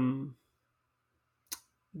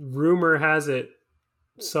 Rumor has it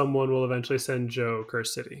someone will eventually send Joe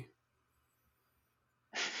Curse City.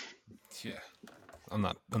 Yeah, I'm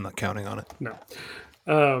not counting on it.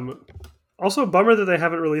 No. Also, bummer that they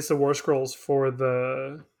haven't released the War Scrolls for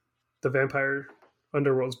the Vampire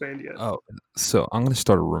Underworlds band yet. Oh, so I'm going to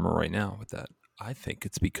start a rumor right now with that. I think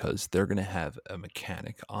it's because they're going to have a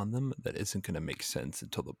mechanic on them that isn't going to make sense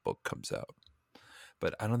until the book comes out.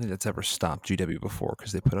 But I don't think that's ever stopped GW before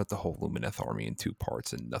because they put out the whole Lumineth army in 2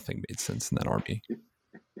 parts and nothing made sense in that army.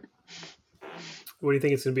 What do you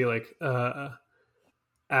think it's going to be like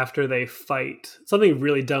after they fight? Something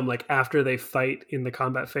really dumb, like after they fight in the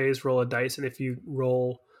combat phase, roll a dice, and if you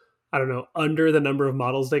roll, I don't know, under the number of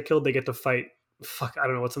models they killed, they get to fight, I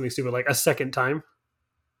don't know, what's something stupid, like a second time?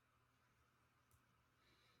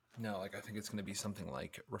 No, like I think it's going to be something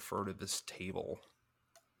like refer to this table.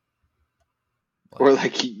 Or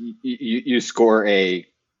like you score a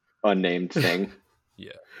unnamed thing.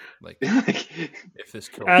 Yeah, like Like, if this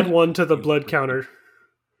kills Add you, 1 to the you- blood counter.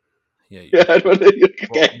 Yeah, yeah, I don't know.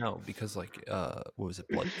 well, Okay. no, because like what was it,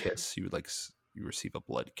 blood kiss? You would like you receive a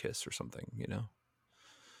blood kiss or something, you know?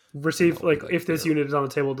 Receive, That'll be like, like if this their- unit is on the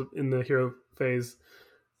table in the hero phase,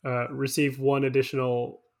 receive 1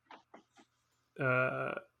 additional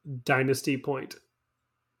dynasty point.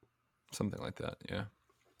 Something like that. Yeah.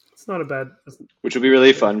 It's not a bad. Which will be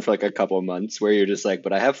really fun for like a couple of months where you're just like,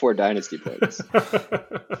 but I have 4 dynasty points.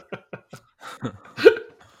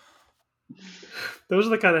 Those are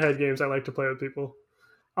the kind of head games I like to play with people.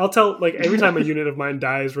 I'll tell, like, every time a unit of mine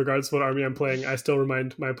dies, regardless of what army I'm playing, I still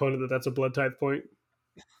remind my opponent that that's a blood tithe point.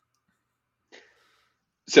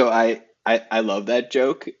 So I love that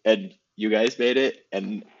joke, and you guys made it,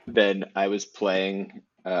 and then I was playing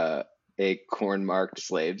a corn marked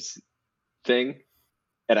slaves thing,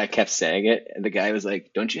 and I kept saying it, and the guy was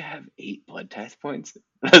like, "Don't you have 8 blood tithe points?"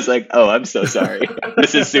 I was like, "Oh, I'm so sorry.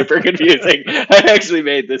 This is super confusing." I actually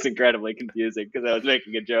made this incredibly confusing because I was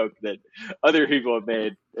making a joke that other people have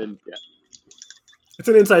made, and yeah. It's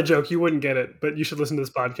an inside joke. You wouldn't get it, but you should listen to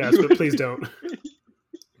this podcast, but please don't.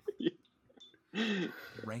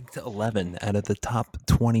 Ranked 11 out of the top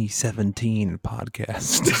 2017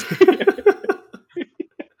 podcast.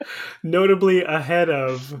 Notably ahead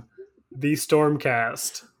of the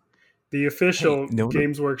Stormcast, the official Hey,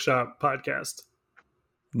 Games Workshop podcast.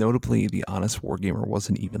 Notably, the Honest Wargamer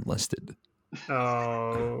wasn't even listed.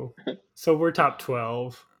 Oh, so we're top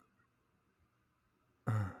 12.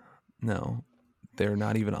 No, they're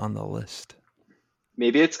not even on the list.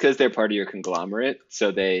 Maybe it's because they're part of your conglomerate,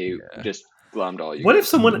 so they Yeah. just glommed all you. What if guys.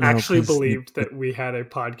 someone No, actually 'cause believed that we had a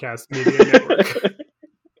podcast media network?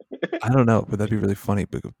 I don't know, but that'd be really funny.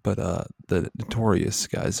 But the Notorious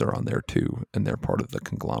guys are on there too, and they're part of the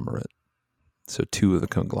conglomerate. So 2 of the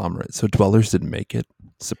conglomerate. So Dwellers didn't make it.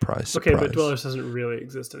 Surprise, Okay, surprise. but Dwellers doesn't really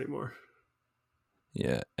exist anymore.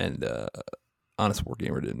 Yeah, and Honest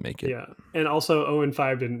Wargamer didn't make it. Yeah, and also 0 and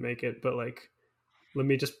 5 didn't make it. But like, let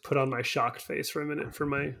me just put on my shocked face for a minute for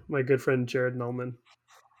my good friend Jared Nullman.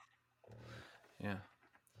 Yeah.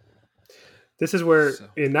 This is where So-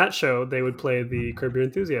 in that show they would play the Curb Your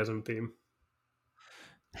Enthusiasm theme.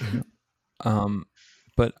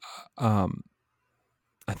 But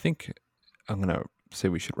I think I'm gonna say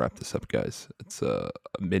we should wrap this up, guys. It's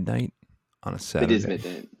midnight on a It Saturday, is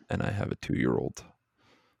midnight. and I have a 2-year-old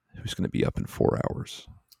who's gonna be up in 4 hours.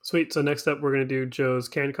 Sweet. So next up, we're going to do Joe's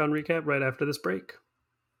CanCon recap right after this break.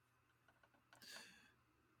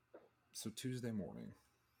 So Tuesday morning.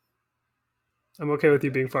 I'm okay with you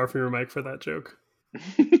being far from your mic for that joke.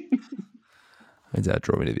 My dad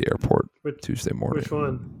drove me to the airport Which, Tuesday morning. which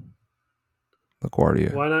one?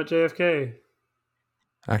 LaGuardia. Why not JFK?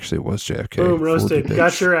 Actually, it was JFK. Boom, Fooled you, roasted. bitch.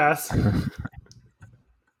 Got your ass.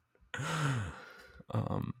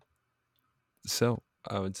 So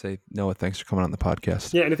I would say, Noah, thanks for coming on the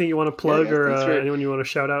podcast. Yeah, anything you want to plug Yeah, or thanks for- anyone you want to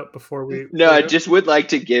shout out before we... No, before I we go? just would like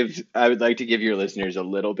to give. I would like to give your listeners a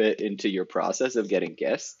little bit into your process of getting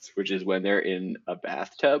guests, which is when they're in a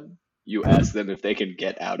bathtub, you ask them if they can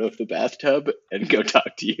get out of the bathtub and go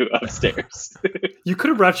talk to you upstairs. You could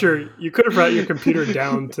have brought your computer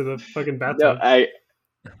down to the fucking No, bathtub.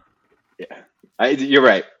 you're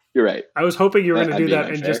right. You're right. I was hoping you were I'm going to do being that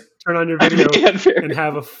and unfair. just turn on your I'm video being unfair. and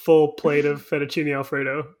have a full plate of fettuccine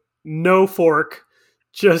Alfredo. No fork.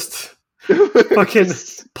 Just fucking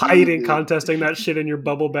pieting, contesting that shit in your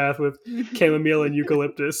bubble bath with chamomile and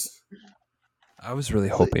eucalyptus. I was really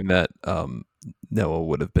hoping that Noah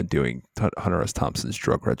would have been doing Hunter S. Thompson's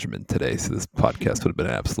drug regimen today, so this podcast would have been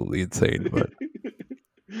absolutely insane. But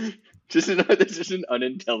there's just an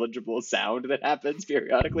unintelligible sound that happens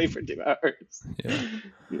periodically for 2 hours. yeah.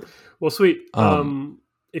 Well, sweet.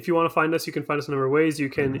 If you want to find us, you can find us a number of ways. You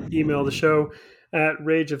can email the show at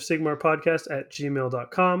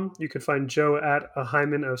rageofsigmarpodcast@gmail.com. You can find Joe at a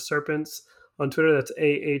hymen of serpents on Twitter. That's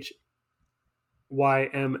AHYMN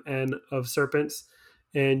of serpents.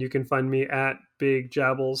 And you can find me at Big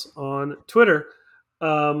Jabbles on Twitter.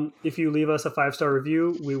 If you leave us a 5-star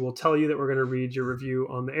review, we will tell you that we're going to read your review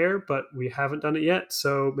on the air, but we haven't done it yet.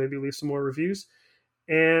 So maybe leave some more reviews.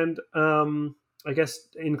 And I guess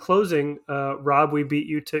in closing, Rob, we beat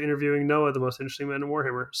you to interviewing Noah, the most interesting man in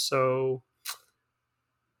Warhammer. So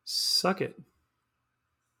suck it.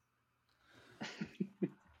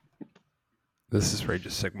 This is Rage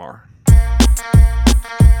of Sigmar.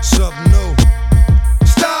 Something new.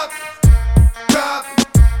 Stop, drop,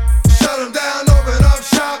 shut them down, open up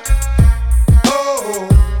shop. Oh,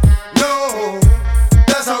 no,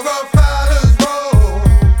 that's how rough riders roll.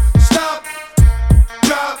 Stop,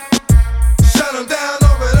 drop, shut them down,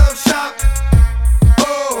 open up shop.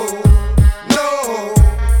 Oh, no,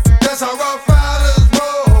 that's how rough riders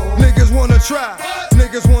roll. Niggas wanna try,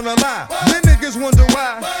 niggas wanna lie, then niggas wonder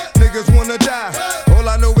why, niggas wanna die. All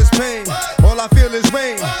I know is pain, all I feel is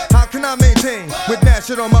rain. How can I maintain with that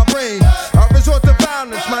shit on my brain? I resort to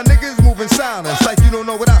violence, my niggas moving silence like you don't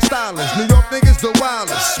know what our style is. New York niggas the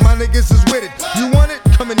wildest, my niggas is with it. You want it?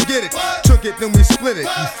 Come and get it. Took it, then we split it.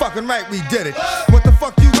 You fucking right, we did it. What the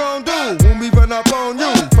fuck you gon' do when we run up on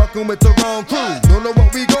you? Fucking with the wrong crew, don't know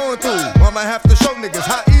what we going through. I might have to show niggas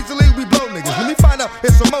how easily we blow niggas. Let me find out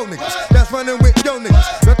it's some more niggas that's running with yo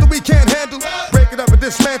niggas. Nothing we can't handle, break it up and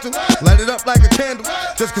dismantle. Light it up like a candle,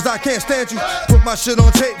 just cause I can't stand you. Put my shit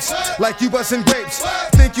on tapes, like you bustin' grapes.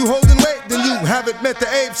 Think you holding weight, then you haven't met the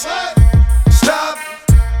apes. Stop,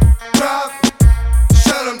 drop,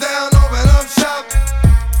 shut them down, open up shop.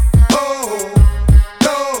 Oh,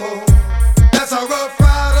 no, that's how rough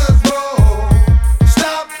riders roll.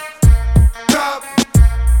 Stop, drop,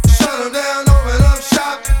 shut them down, open up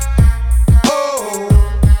shop. Oh,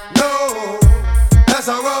 no, that's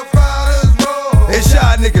how rough riders roll. It's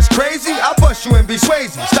y'all niggas crazy, I'll bust you and be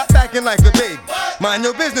Swayze. Stop acting like a baby, mind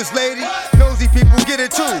your business, lady. Nosy people get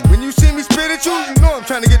it too. When you see me spit at you, you know I'm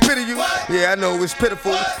trying to get rid of you. Yeah, I know it's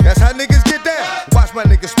pitiful, that's how niggas get down. Watch my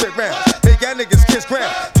niggas spit round, make y'all niggas kiss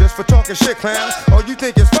ground, just for talking shit, clowns. Oh, you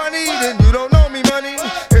think it's funny, then you don't know me, money.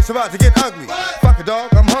 It's about to get ugly, fuck a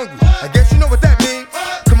dog, I'm hungry. I guess you know what that means,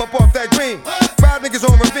 come up off that green. 5 niggas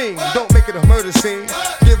on ravine, don't make it a murder scene.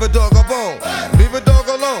 Give a dog a bone, leave a dog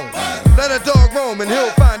alone. Let a dog roam and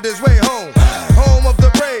he'll find his way home. Home of the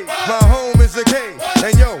brave, my home is the cave.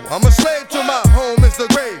 And yo, I'm a slave to my home is the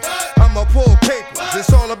grave. I'ma pull papers,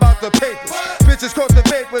 it's all about the papers. Bitches caught the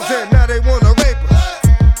papers and now they wanna rape us.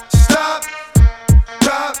 Stop,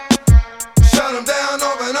 drop, shut them down,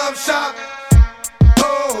 open up shop.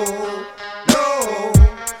 Oh, no,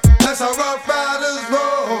 that's how rough riders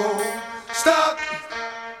roll. Stop,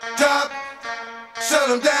 drop, shut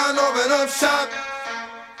them down, open up shop.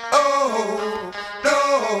 Oh,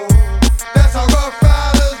 no, that's how rough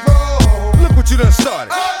riders roll. Look what you done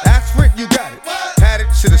started. Ask for it, you got it. Had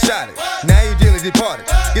it, should've shot it. Now you dearly departed.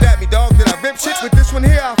 Get at me, dog, did I rip shit? With this one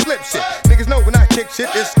here, I'll flip shit. Niggas know when I kick shit,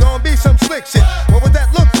 it's gonna be some slick shit. What would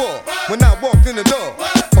that look for when I walked in the door?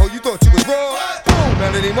 Oh, you thought you was raw? Boom,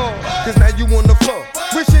 not anymore, cause now you on the floor.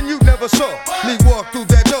 Wishing you never saw me walk through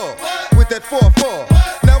that door with that 4-4.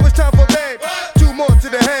 Now it's time for bed, 2 more to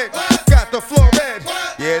the head. Got the floor red,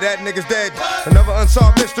 yeah, that nigga's dead. Another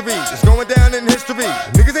unsolved mystery, it's going down in history.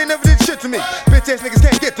 Niggas ain't never did shit to me, bitch ass niggas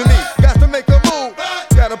can't get to me. Got to make a move,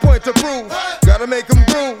 got a point to prove. Gotta make them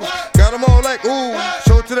groove, got them all like ooh.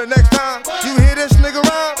 So to the next time you hear this nigga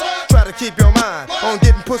rhyme, try to keep your mind on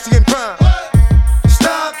getting pussy and crime.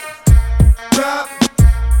 Stop, drop,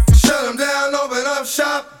 shut them down, open up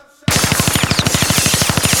shop.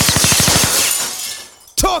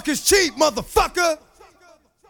 Talk is cheap, motherfucker.